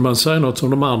 Så skulle man säga något som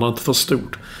de andra inte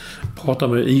förstod. Prata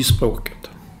med i-språket.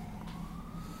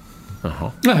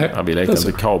 Jaha. Nej, vi lekte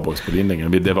inte cowboys på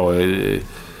Lindängen.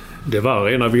 Det var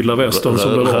rena vilda västern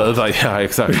som det var. Ja,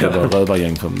 exakt. Det var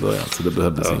rövargäng från början, så det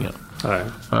behövdes inga. Nej.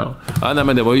 Ja. Nej,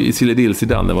 men det var ju Zinedine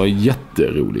Zidane, det var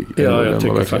jätterolig. Ja, jag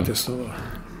tycker faktiskt det var.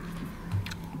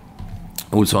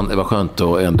 Olsson, det var skönt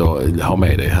att ändå ha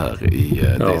med dig här i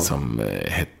det som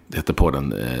hette på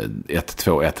den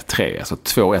 1213, alltså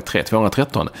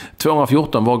 213,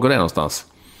 214, var går det någonstans?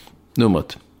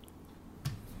 Numret?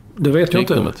 Det vet jag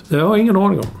inte. Numret. Det har jag ingen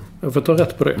aning om. Jag får ta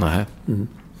rätt på det. Nej.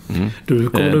 Du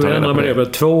kommer du ändra med det med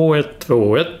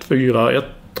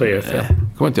 21214135.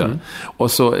 Kommer inte göra.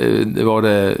 Och så var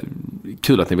det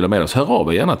kul att ni vill ha med oss. Hör av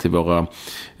er gärna till våra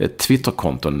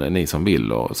Twitterkonton, ni som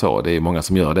vill och så. Det är många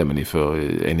som gör det, men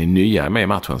är ni nya med i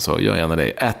matchen så gör gärna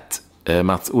det.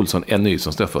 Mats Olsson, en ny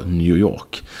som står för New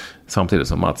York. Samtidigt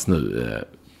som Mats nu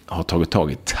har tagit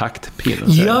tag i taktpinnen.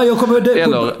 Ja, jag kommer det.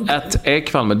 Eller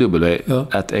 @ekvall med W.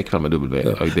 @ekvall med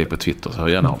W. Ja. Det är på Twitter, så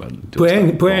gärna av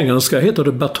på engelska heter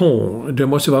det baton. Det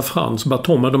måste ju vara frans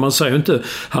baton, men man säger inte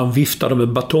han viftade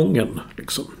med batongen.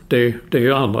 Liksom. Det är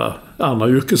ju andra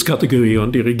yrkeskategorier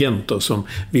än dirigenter som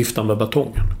viftar med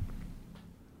batongen.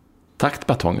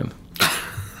 Taktbatongen.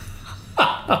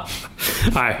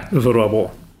 Nej, det får vara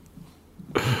bra.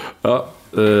 Ja,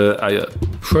 adjö.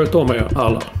 Sköt om er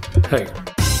alla. Hej.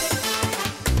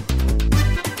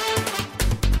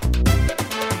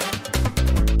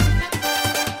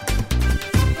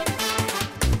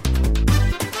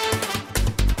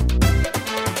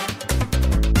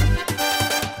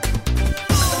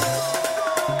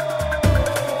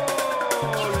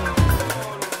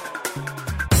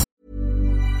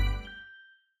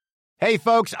 Hey,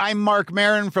 folks, I'm Mark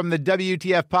Maron from the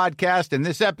WTF Podcast, and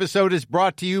this episode is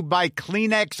brought to you by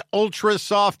Kleenex Ultra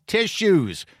Soft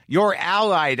Tissues, your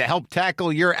ally to help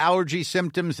tackle your allergy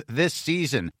symptoms this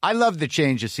season. I love the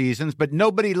change of seasons, but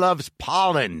nobody loves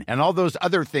pollen and all those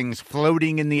other things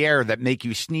floating in the air that make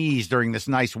you sneeze during this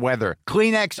nice weather.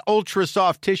 Kleenex Ultra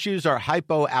Soft Tissues are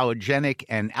hypoallergenic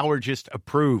and allergist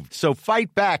approved, so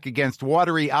fight back against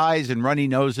watery eyes and runny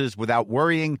noses without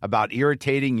worrying about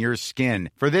irritating your skin.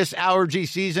 For this allergy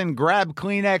season, grab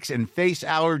Kleenex and face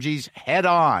allergies head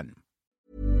on.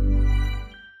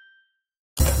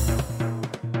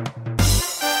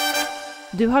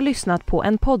 Du har lyssnat på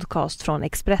en podcast från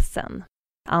Expressen.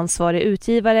 Ansvarig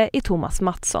utgivare är Thomas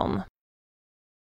Mattsson.